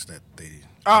lyrics that they.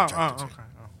 Oh, objected to. okay.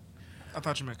 Oh. I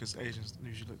thought you meant because Asians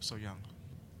usually look so young.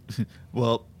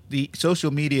 Well, the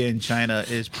social media in China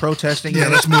is protesting. Yeah,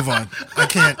 let's move on. I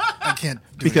can't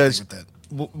do Because anything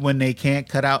with that. when they can't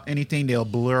cut out anything, they'll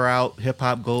blur out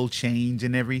hip-hop gold chains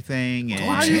and everything. And,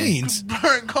 Gold chains?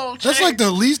 Burn cold That's like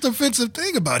the least offensive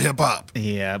thing about hip hop.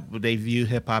 Yeah, they view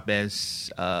hip-hop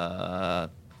as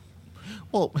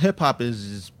Well, hip hop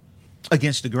is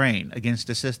against the grain, against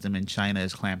the system, and China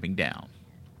is clamping down.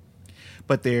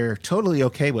 But they're totally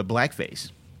okay with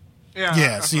blackface.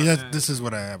 Yeah, see, this is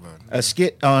what I have. A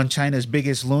skit on China's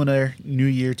biggest Lunar New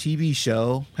Year TV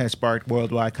show has sparked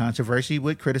worldwide controversy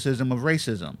with criticism of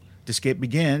racism. The skit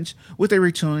begins with a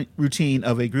routine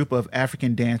of a group of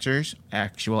African dancers,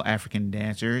 actual African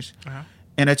dancers,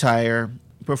 in attire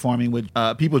performing with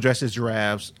people dressed as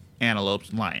giraffes, antelopes,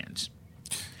 and lions.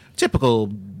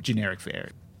 Typical generic fare.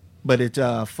 But it's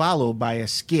followed by a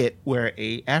skit where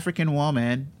a African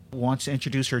woman wants to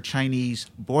introduce her Chinese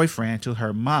boyfriend to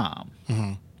her mom.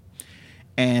 Mm-hmm.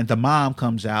 And the mom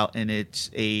comes out, and it's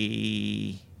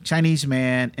a Chinese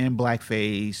man in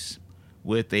blackface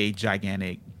with a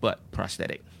gigantic butt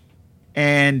prosthetic.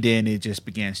 And then it just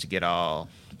begins to get all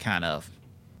kind of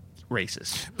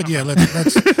racist. But yeah,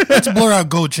 let's blur out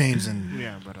gold chains and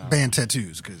but, band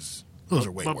tattoos, because those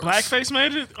are way but worse. blackface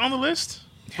made it on the list?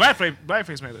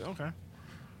 Blackface made it, okay.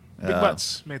 Big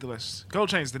butts made the list. Gold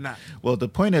chains did not. Well, the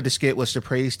point of the skit was to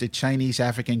praise the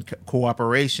Chinese-African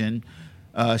cooperation,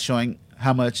 showing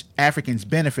how much Africans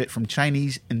benefit from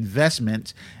Chinese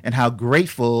investments and how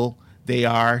grateful they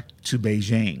are to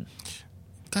Beijing.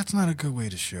 That's not a good way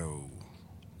to show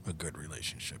a good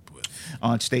relationship with.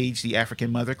 On stage, the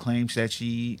African mother claims that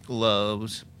she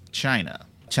loves China.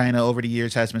 China, over the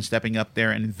years, has been stepping up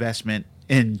their investment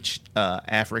in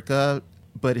Africa,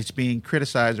 but it's being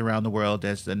criticized around the world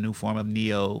as the new form of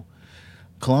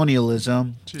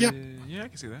neo-colonialism. Yep. Yeah, I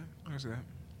can see that.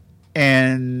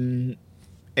 And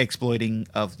exploiting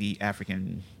of the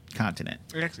African continent.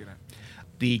 I can see that.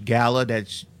 The gala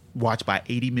that's watched by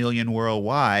 80 million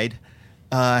worldwide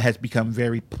has become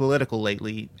very political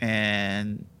lately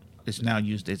and is now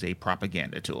used as a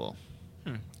propaganda tool.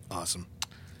 Awesome.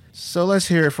 So let's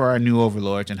hear it for our new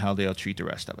overlords and how they'll treat the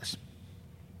rest of us.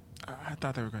 I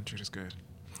thought they were going to treat us good.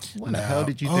 What the hell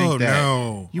did you think that?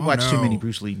 No. You watched too many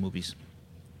Bruce Lee movies.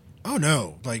 Oh,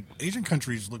 no. Like, Asian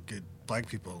countries look at black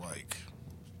people like,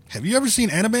 have you ever seen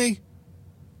anime?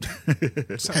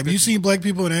 Have you seen black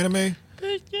people in anime?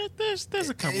 There's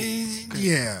a couple.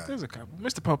 Yeah. There's a couple.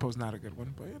 Mr. Popo's not a good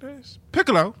one, but it is.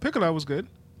 Piccolo was good.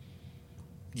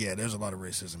 Yeah, there's a lot of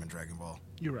racism in Dragon Ball.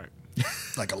 You're right.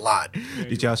 Like, a lot.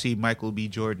 Did y'all see Michael B.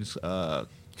 Jordan's Yeah.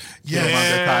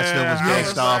 Killmonger costume was I based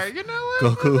was off like, you know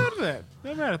what? Goku?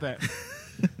 I'm mad at that.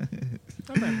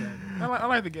 I'm mad at that. I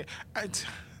like the guy.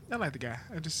 I like the guy.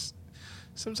 I just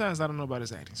sometimes I don't know about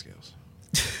his acting skills.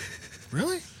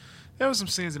 Really? There was some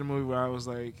scenes in the movie where I was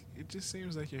like, it just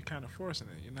seems like you're kind of forcing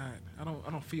it. You're not. I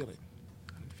don't feel it.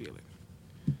 I didn't feel it.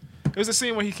 There was a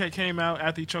scene where he came out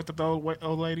after he choked up the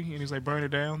old lady, and he's like, "Burn it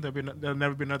down. There'll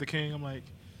never be another king." I'm like,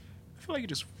 I feel like you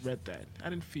just read that. I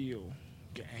didn't feel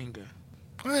your anger.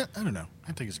 I don't know.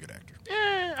 I think he's a good actor.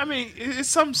 Yeah, I mean, it's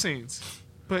some scenes,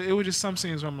 but it was just some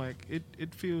scenes where I'm like,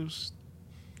 it feels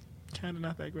kind of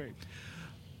not that great.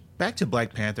 Back to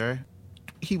Black Panther,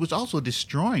 he was also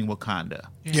destroying Wakanda.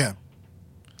 Yeah.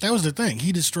 That was the thing.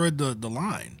 He destroyed the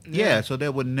line. Yeah, so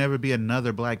there would never be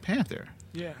another Black Panther.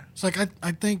 Yeah. It's like,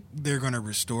 I think they're going to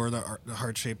restore the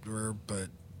heart-shaped herb, but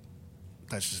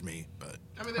that's just me. But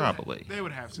I mean, Probably. they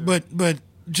would have to. But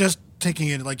just taking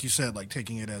it, like you said, like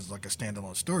taking it as like a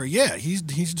standalone story, yeah, he's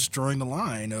destroying the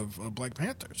line of Black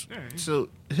Panthers. yeah, So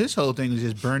his whole thing was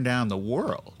just burn down the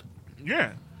world.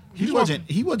 yeah. He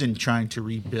wasn't trying to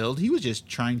rebuild. He was just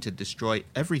trying to destroy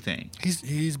everything.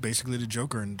 He's basically the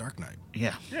Joker in Dark Knight.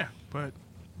 Yeah. Yeah, but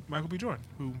Michael B. Jordan,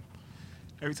 who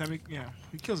every time he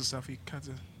kills himself, he cuts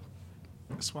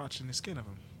a swatch in the skin of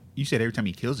him. You said every time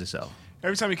he kills himself.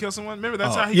 Every time he kills someone, remember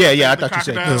that's Oh, how he yeah, I the thought you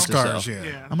said crocodile? kills Scars, himself.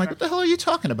 yeah. I'm like, what the hell are you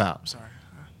talking about? I'm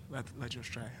sorry. Let you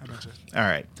astray. I bet you. All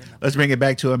right, let's bring it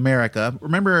back to America.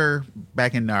 Remember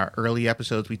back in our early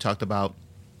episodes, we talked about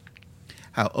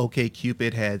how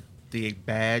OkCupid had the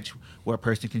badge where a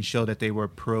person can show that they were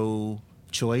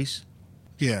pro-choice.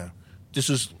 Yeah, This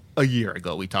was a year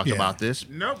ago. We talked Yeah. about this.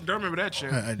 Nope, don't remember that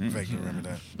shit. I vaguely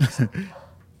remember that.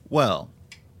 Well,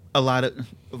 a lot of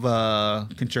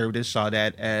conservatives saw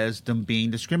that as them being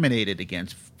discriminated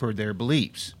against for their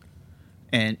beliefs.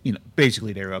 And,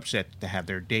 basically they were upset to have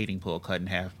their dating pool cut in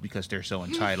half because they're so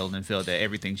entitled and feel that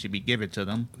everything should be given to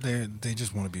them. They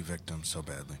just want to be victims so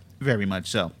badly. Very much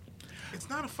so. It's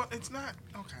not it's not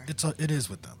okay. It is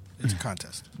with them. It's a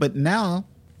contest. But now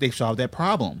they've solved that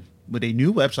problem with a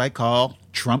new website called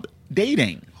Trump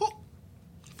Dating.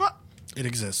 Fuck. It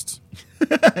exists.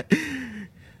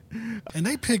 And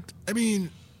they picked. I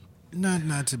mean,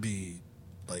 not to be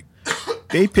like.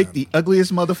 They picked the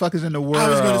ugliest motherfuckers in the world. I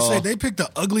was going to say they picked the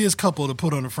ugliest couple to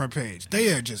put on the front page.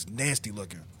 They are just nasty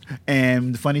looking.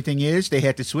 And the funny thing is, they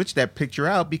had to switch that picture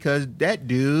out because that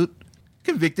dude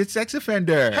convicted sex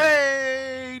offender.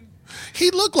 Hey,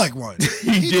 He looked like one.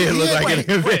 He did look like a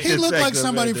convicted He looked sex like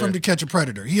somebody offender. from To Catch a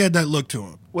Predator. He had that look to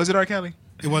him. was it R. Kelly?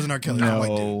 It wasn't R. Kelly. a white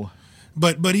dude. No.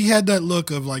 But he had that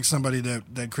look of like somebody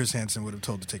that Chris Hansen would have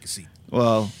told to take a seat.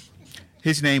 Well,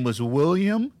 his name was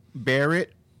William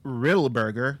Barrett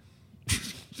Riddleberger.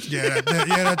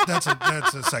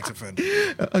 That's a sex offender.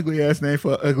 Ugly ass name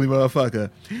for an ugly motherfucker.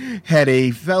 Had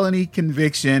a felony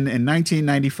conviction in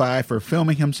 1995 for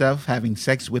filming himself having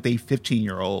sex with a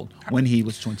 15-year-old when he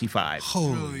was 25.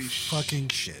 Holy fucking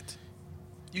shit.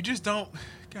 You just don't.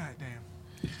 God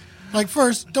damn. Like,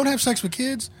 first, don't have sex with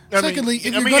kids. I mean- Secondly, if I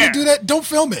you're mean, going to yeah. do that, don't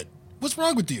film it. What's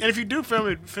wrong with you? And if you do film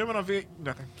it on video,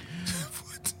 nothing.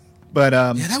 But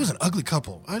Yeah, that was an ugly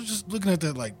couple. I was just looking at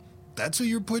that like, that's who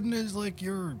you're putting as like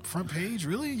your front page?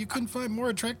 Really? You couldn't find more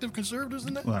attractive conservatives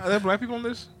than that? Are there black people on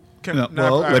this? no,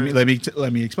 well, let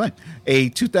me explain. A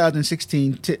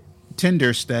 2016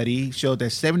 Tinder study showed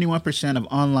that 71% of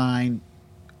online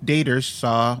daters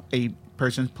saw a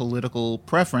person's political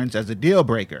preference as a deal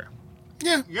breaker.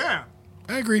 Yeah, Yeah.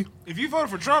 I agree. If you voted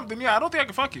for Trump, then yeah, I don't think I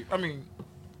can fuck you. I mean,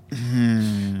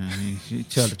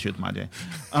 Tell the truth, my J.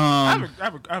 I'm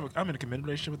in a committed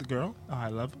relationship with a girl I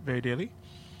love very dearly.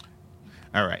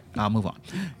 All right, I'll move on.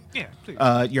 Yeah,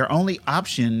 please. Your only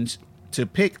options to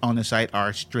pick on the site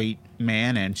are straight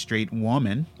man and straight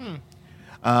woman.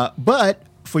 But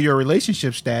for your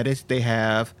relationship status, they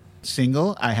have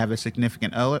single, I have a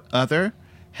significant other,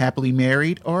 happily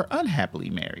married, or unhappily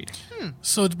married.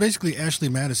 So it's basically Ashley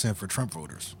Madison for Trump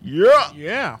voters. Yeah.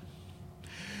 yeah.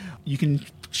 You can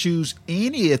choose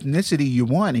any ethnicity you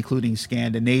want, including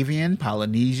Scandinavian,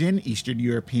 Polynesian, Eastern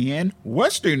European,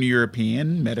 Western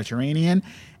European, Mediterranean,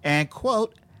 and,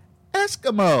 quote,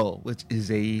 Eskimo, which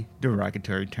is a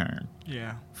derogatory term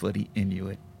Yeah. for the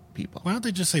Inuit people. Why don't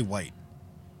they just say white?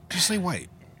 Just say white.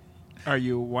 Are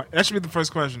you white? That should be the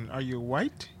first question. Are you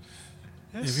white?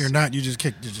 Yes. If you're not, you're just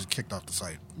kicked off the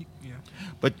site. Yeah.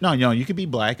 But no, you can be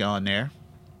black on there.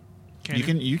 You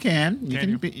can Can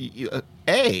you? be.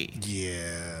 Hey,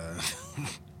 Yeah.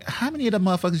 how many of the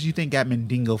motherfuckers you think got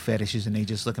Mandingo fetishes and they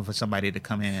just looking for somebody to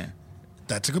come in?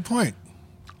 That's a good point.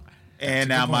 And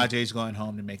a now good point. Majay's going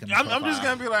home to make him. a I'm just profile.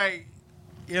 gonna be like,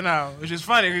 it's just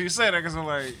funny because you say that because I'm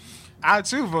like, I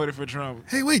too voted for Trump.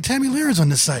 Hey, wait, Tammy Lear's on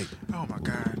this site. Oh my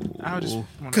god. I was just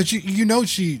wanna, Because you know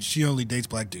she only dates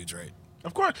black dudes, right?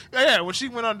 of course, yeah. When she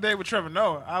went on a date with Trevor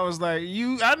Noah, I was like,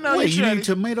 I know Wait, you you tried need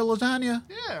tomato lasagna?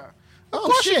 Yeah.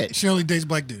 Oh shit! She only dates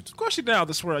black dudes, Of course she down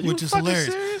this world. You which is fucking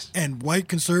hilarious. serious? And white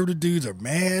conservative dudes are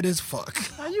mad as fuck.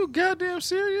 Are you goddamn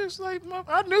serious? Like,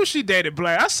 I knew she dated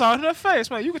black. I saw it in her face,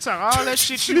 man. You can talk all that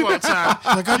shit you want to talk.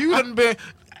 Like, you done been.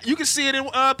 You can see it in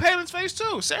Palin's face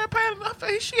too. Sarah Palin, her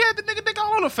face, she had the nigga dick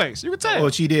all on her face. You can tell.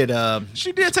 Well, she did.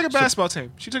 She did take a basketball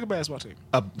team. She took a basketball team.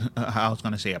 I was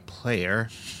going to say a player,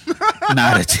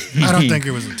 not a team. I don't think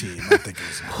it was a team. I think it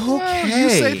was. Okay. You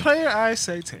say player, I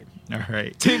say team. All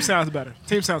right. Team sounds better.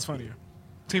 Team sounds funnier.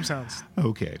 Team sounds.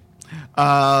 Okay.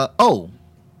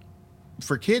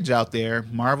 For kids out there,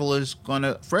 Marvel is going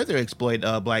to further exploit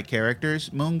black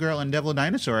characters. Moon Girl and Devil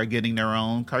Dinosaur are getting their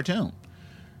own cartoon.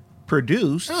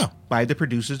 Produced by the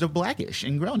producers of Blackish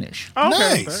and Grownish. Oh,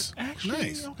 okay. Nice. Actually,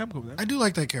 Nice. okay, I'm cool with that. I do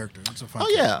like that character. It's a fun.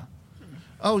 Oh, yeah.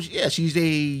 Oh, yeah. She's a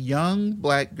young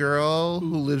black girl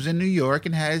who lives in New York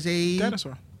and has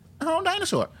Dinosaur. her own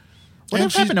dinosaur. And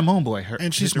What she's- happened to Moon Boy?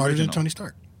 And she's his smarter than original? Tony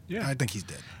Stark. Yeah. I think he's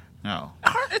dead. No.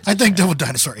 I think Devil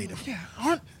Dinosaur ate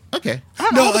him. Okay.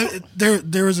 No,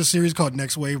 there was a series called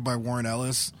Next Wave by Warren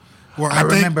Ellis, where I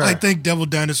remember. think Devil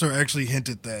Dinosaur actually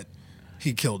hinted that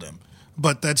he killed him,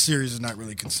 but that series is not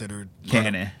really considered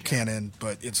canon,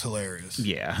 but it's hilarious.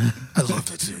 Yeah. I love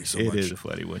that series so It much. is a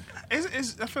funny one. I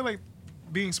feel like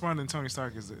being smarter than Tony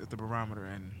Stark is the barometer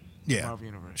in Yeah, Marvel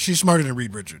Universe. she's smarter than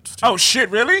Reed Richards. too. Oh shit!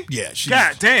 Really? Yeah,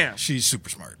 God damn. she's super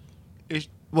smart.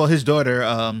 Well, his daughter,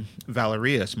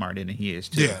 Valeria, is smarter than he is,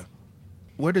 too. Yeah,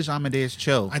 Where does Amadeus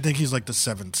Cho? I think he's like the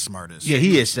 7th smartest. Yeah,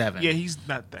 he is 7. Yeah, he's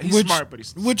not that. He's smart, but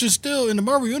he's. which is still in the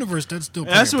Marvel universe. That's still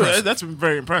pretty That's impressive, that's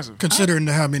very impressive. considering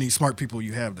how many smart people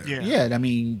you have there. Yeah. Yeah, I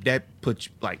mean, that puts,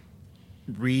 like,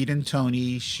 Reed and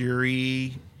Tony,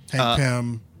 Shuri, Hank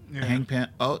Pym. Yeah. Hank Pym.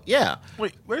 Oh, yeah.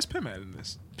 Wait, where's Pym at in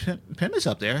this? Pym is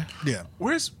up there. Yeah,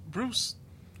 Where's Bruce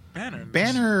Banner? In this?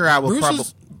 Banner, I would Bruce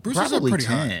is up probably pretty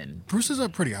 10. high. Bruce is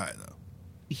up pretty high though.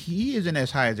 He isn't as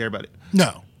high as everybody.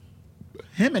 No,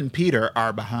 Him and Peter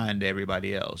are behind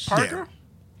everybody else. Parker.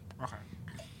 Okay.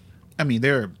 I mean,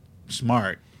 they're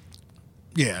smart.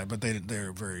 yeah, but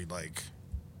they're very like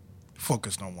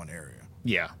focused on one area.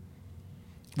 Yeah.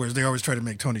 Whereas they always try to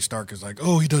make Tony Stark as like,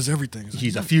 oh, he does everything. It's like,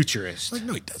 He's a futurist. like,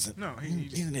 no, he doesn't. No,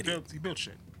 he's an idiot. He built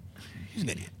shit. He's an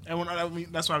idiot. And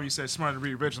that's why you said smart to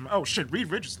Reed Richards. I'm like, oh shit,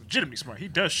 Reed Richards is legitimately smart. He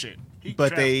does shit. He But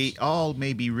travels. they all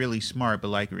may be really smart, but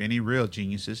like any real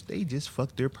geniuses, they just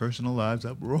fuck their personal lives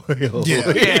up royal.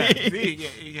 Yeah.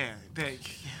 yeah.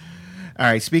 All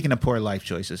right, speaking of poor life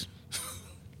choices,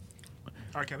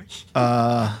 R. Kelly.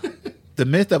 the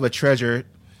myth of a treasure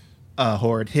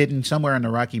hoard hidden somewhere in the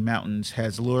Rocky Mountains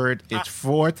has lured its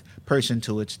fourth person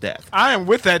to its death. I am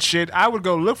with that shit. I would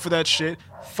go look for that shit.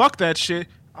 Fuck that shit.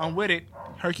 I'm with it.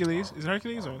 Hercules. Is it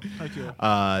Hercules or Hercule?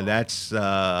 That's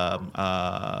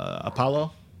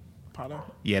Apollo. Apollo.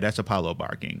 Yeah, that's Apollo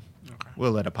barking. Okay.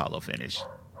 We'll let Apollo finish.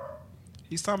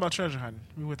 He's talking about treasure hunting.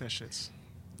 We with that shits.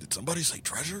 Did somebody say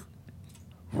treasure?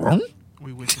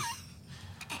 We with it.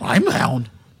 I'm bound.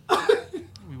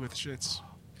 We with shits.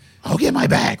 I'll get my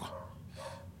bag.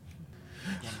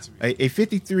 A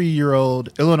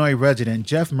 53-year-old Illinois resident,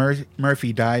 Jeff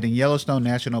Murphy, died in Yellowstone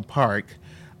National Park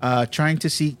trying to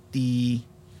seek the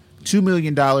 $2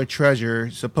 million treasure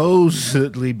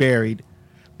supposedly buried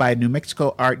by New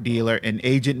Mexico art dealer and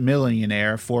agent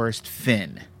millionaire Forrest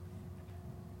Fenn.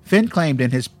 Fenn claimed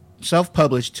in his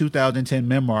self-published 2010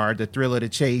 memoir, The Thrill of the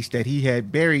Chase, that he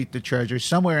had buried the treasure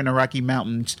somewhere in the Rocky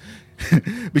Mountains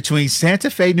between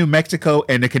Santa Fe, New Mexico,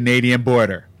 and the Canadian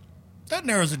border. That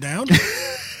narrows it down.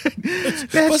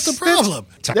 What's the problem?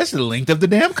 That's the length of the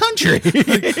damn country.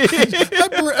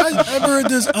 I buried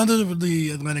this under the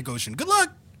Atlantic Ocean. Good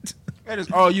luck. That is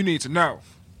all you need to know.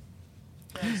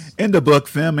 In the book,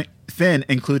 Fenn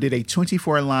included a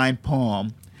 24-line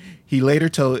poem he later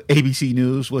told ABC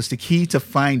News was the key to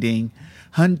finding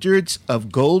hundreds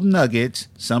of gold nuggets,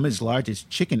 some as large as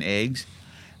chicken eggs,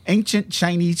 ancient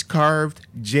Chinese carved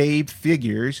jade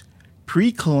figures,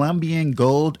 pre-Columbian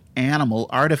gold animal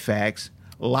artifacts,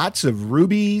 lots of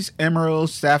rubies,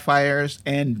 emeralds, sapphires,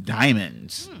 and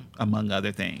diamonds, among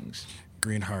other things.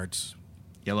 Green hearts,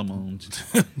 Yellow moons,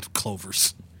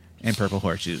 clovers. and purple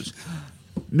horseshoes.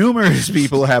 Numerous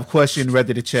people have questioned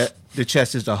whether the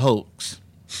chest is a hoax,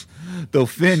 though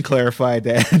Fenn clarified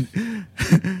that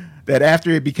that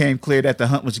after it became clear that the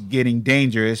hunt was getting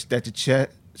dangerous, that the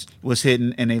chest was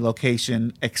hidden in a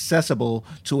location accessible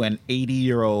to an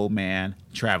 80-year-old man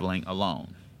traveling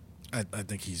alone. I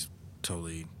think he's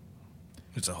totally...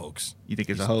 It's a hoax. You think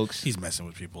it's a hoax? He's messing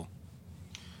with people.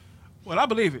 Well, I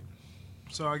believe it.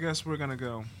 So I guess we're gonna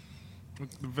go.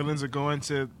 The villains are going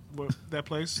to that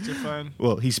place to find.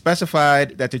 Well, he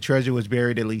specified that the treasure was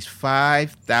buried at least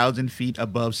 5,000 feet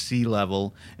above sea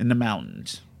level in the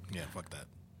mountains. Yeah, fuck that.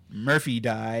 Murphy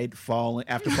died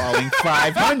after falling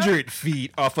 500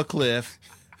 feet off a cliff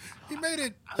He made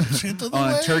it a tenth of the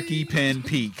on way. Turkey Pen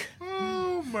Peak.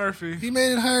 Oh, Murphy. He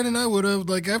made it higher than I would have.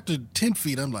 Like, after 10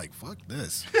 feet, I'm like, fuck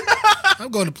this. I'm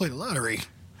going to play the lottery.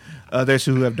 Others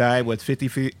who have died was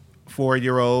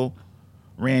 54-year-old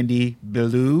Randy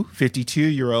Belew,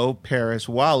 52-year-old Paris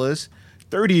Wallace,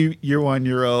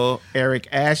 31-year-old Eric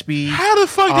Ashby. How the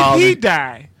fuck did he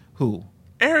die? Who?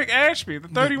 Eric Ashby, the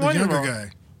The 31-year-old. younger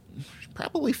guy.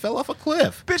 Probably fell off a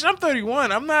cliff. Bitch, I'm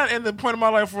 31. I'm not in the point of my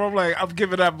life where I'm like, I'm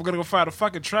giving up. I'm gonna go find a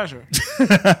fucking treasure.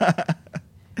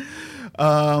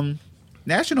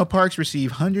 National parks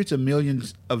receive hundreds of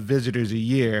millions of visitors a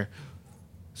year,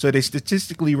 so they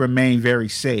statistically remain very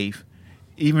safe,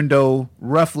 even though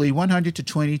roughly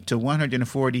 120 to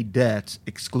 140 deaths,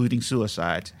 excluding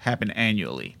suicides, happen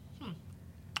annually.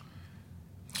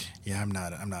 Yeah, I'm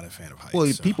not a fan of heights. Well,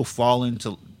 so. people fall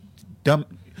into dumb.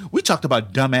 We talked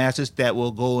about dumbasses that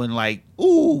will go and like,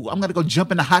 ooh, I'm gonna go jump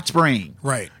in the hot spring.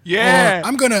 Right. Yeah. Or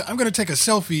I'm gonna take a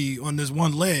selfie on this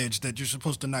one ledge that you're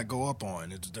supposed to not go up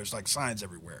on. There's like signs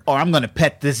everywhere. Or I'm gonna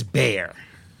pet this bear.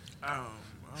 Oh, I don't know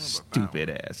about that Stupid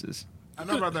asses. I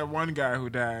know about that one guy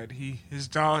who died. His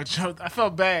dog jumped. I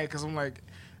felt bad because I'm like,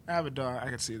 I have a dog. I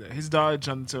can see that his dog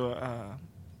jumped into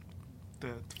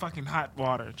the fucking hot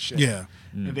water and shit. Yeah.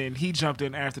 And then he jumped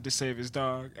in after to save his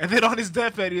dog. And then on his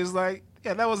deathbed, he was like,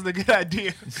 "Yeah, that wasn't a good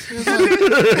idea." He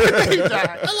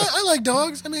died. I like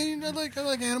dogs. I mean, I like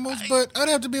animals, but I'd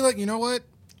have to be like, you know what?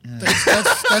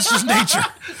 That's just nature.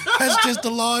 That's just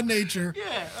the law of nature.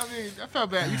 Yeah, I mean, I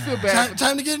felt bad. You feel bad.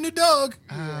 Time to get a new dog.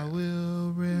 I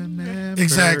will remember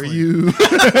Exactly. you.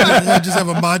 Just have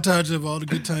a montage of all the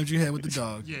good times you had with the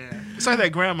dog. Yeah, it's like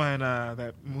that grandma in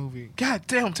that movie. God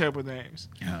damn, terrible names.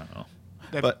 Oh.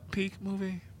 That But- Peak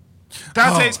movie.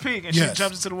 Dante's Oh, Peak, and yes. she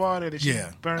jumps into the water and she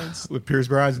Yeah. burns. With Pierce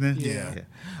Brosnan?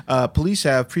 Yeah. Police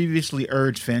have previously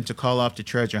urged Fenn to call off the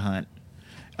treasure hunt.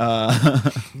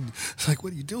 It's like,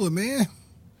 what are you doing, man?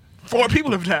 4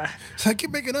 people have died. It's like,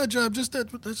 keep making our job that's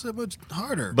that much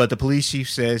harder. But the police chief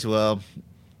says, well,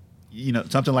 you know,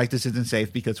 something like this isn't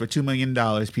safe because for $2 million,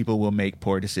 people will make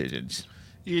poor decisions.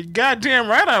 You goddamn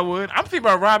right I would. I'm thinking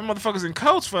about robbing motherfuckers in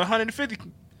coats for 150.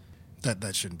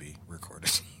 That shouldn't be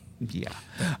recorded.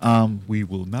 Yeah. We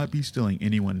will not be stealing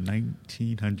anyone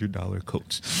 $1,900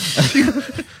 coats.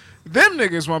 Them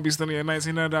niggas won't be stealing a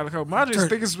 $1,900 coat. My just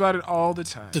thinks about it all the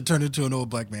time. To turn into an old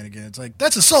black man again. It's like,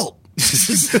 that's assault.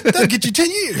 That'll get you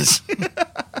 10 years.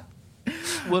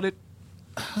 Will it?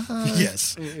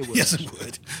 Yes. It would. Yes, it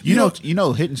would. You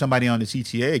know, hitting somebody on the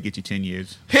CTA get you 10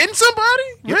 years. Hitting somebody?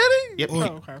 Yep. Really? Yep. Oh,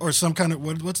 okay. Or some kind of,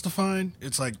 what's the fine?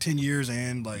 It's like 10 years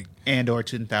and like, And or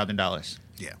 $10,000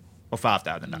 yeah. or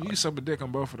 $5,000. You suck a dick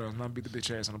on both of those, and I'll beat the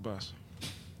bitch ass on the bus.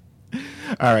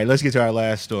 All right, let's get to our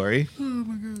last story. Oh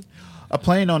my god! A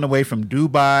plane on the way from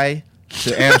Dubai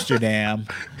to Amsterdam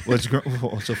was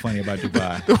what's so funny about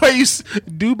Dubai? The way you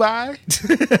Dubai?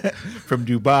 From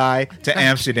Dubai to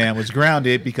Amsterdam was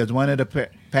grounded because one of the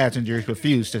passengers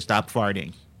refused to stop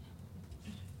farting.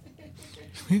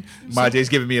 Majay's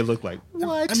giving me a look like,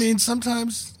 what? I mean,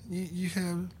 sometimes you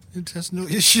have intestinal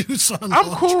issues on I'm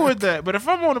long cool trip. with that, but if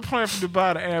I'm on a plane from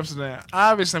Dubai to Amsterdam,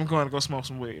 obviously I'm going to go smoke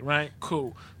some weed, right?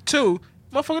 Cool. 2,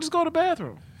 motherfucker, just go to the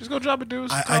bathroom. Just go drop a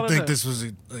deuce. I think this was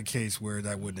a case where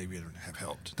that wouldn't even have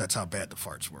helped. That's how bad the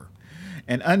farts were.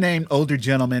 An unnamed older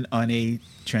gentleman on a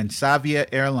Transavia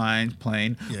Airlines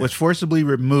plane was forcibly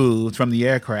removed from the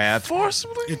aircraft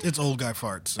Forcibly? It's old guy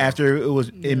farts. So. after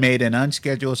it made an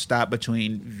unscheduled stop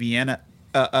between Vienna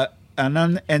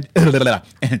and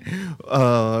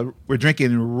we're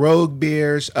drinking Rogue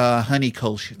Beer's Honey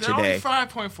Kolsch They're only today.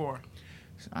 5.4.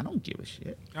 I don't give a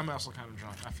shit. I'm also kind of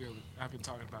drunk. I feel it. I've been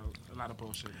talking about a lot of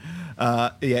bullshit.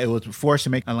 It was forced to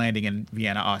make a landing in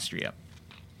Vienna, Austria.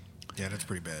 Yeah, that's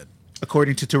pretty bad.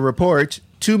 According to reports,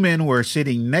 2 men were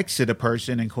sitting next to the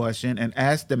person in question and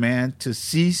asked the man to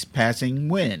cease passing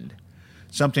wind,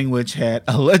 something which had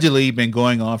allegedly been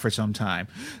going on for some time.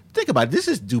 Think about it. This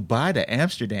is Dubai to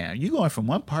Amsterdam. You're going from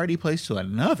one party place to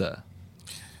another.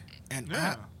 And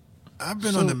Yeah. I've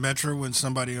been on the metro when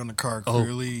somebody on the car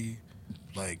clearly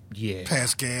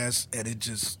passed gas, and I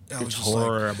was It's just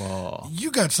horrible. like,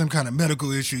 you got some kind of medical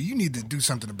issue. You need to do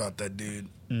something about that, dude.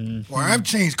 Or I've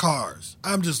changed cars.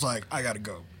 I'm just like, I gotta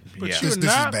go. But Yeah. you're This is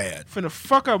not bad. finna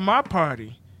fuck up my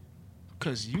party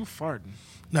because you farting.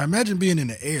 Now imagine being in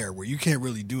the air where you can't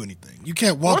really do anything. You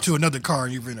can't walk to another car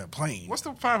and you're in a plane. What's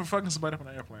the fine for fucking somebody up on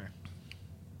an airplane?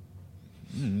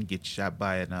 Get shot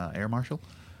by an air marshal.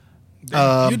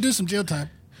 You do some jail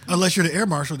time. Unless you're the air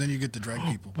marshal, then you get to drag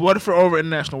people. What if we're over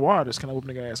international waters? Can I whoop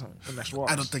nigga ass on international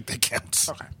waters? I don't think that counts.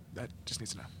 Okay, that just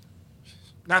needs to know.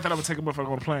 Not that I would take a motherfucker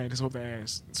on a plane, just whoop their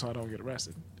ass so I don't get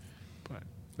arrested. But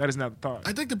that is not the thought.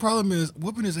 I think the problem is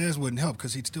whooping his ass wouldn't help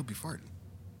because he'd still be farting.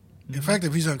 In fact,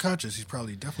 if he's unconscious, he's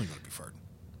probably definitely going to be farting.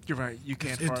 You're right. You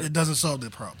can't fart. It doesn't solve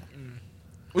the problem.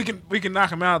 We can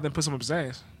knock him out, then put some up his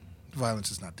ass.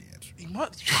 Violence is not the answer. He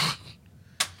must.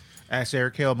 Ask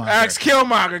Eric Killmonger. Axe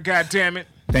Killmonger, goddammit.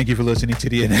 Thank you for listening to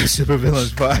the NF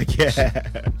Supervillains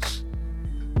podcast.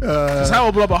 Because I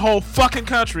will blow up a whole fucking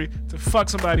country to fuck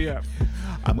somebody up.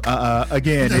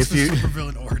 Again, That's if the you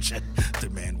supervillain origin. The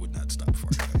man would not stop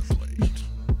farting on the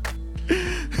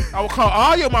plane. I will call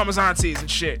all your mama's aunties and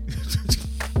shit.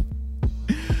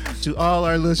 to all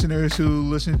our listeners who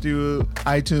listen through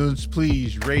iTunes,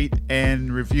 please rate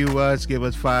and review us. Give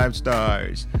us 5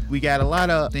 stars. We got a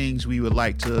lot of things we would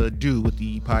like to do with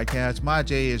the podcast.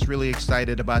 Majay is really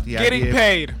excited about the Getting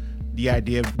paid. The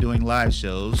idea of doing live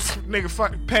shows. Nigga,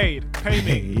 fuck, paid. Pay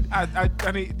me. Paid.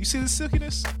 I need, you see the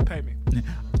silkiness? Pay me.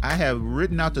 I have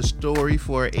written out the story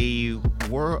for a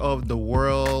War of the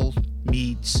World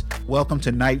meets Welcome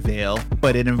to Night Vale,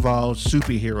 but it involves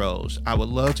superheroes. I would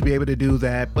love to be able to do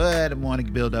that, but I want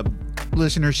to build up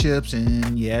listenerships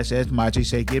and, yes, as Majay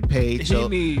said, get paid. He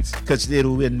needs. Because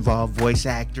it'll involve voice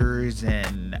actors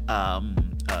and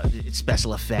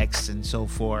special effects and so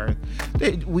forth.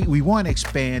 We want to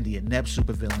expand the Inept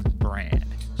Supervillains brand.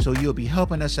 So you'll be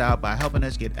helping us out by helping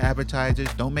us get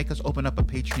advertisers. Don't make us open up a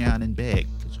Patreon and beg,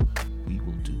 because we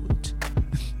will do it.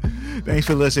 Thanks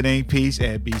for listening. Peace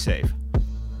and be safe.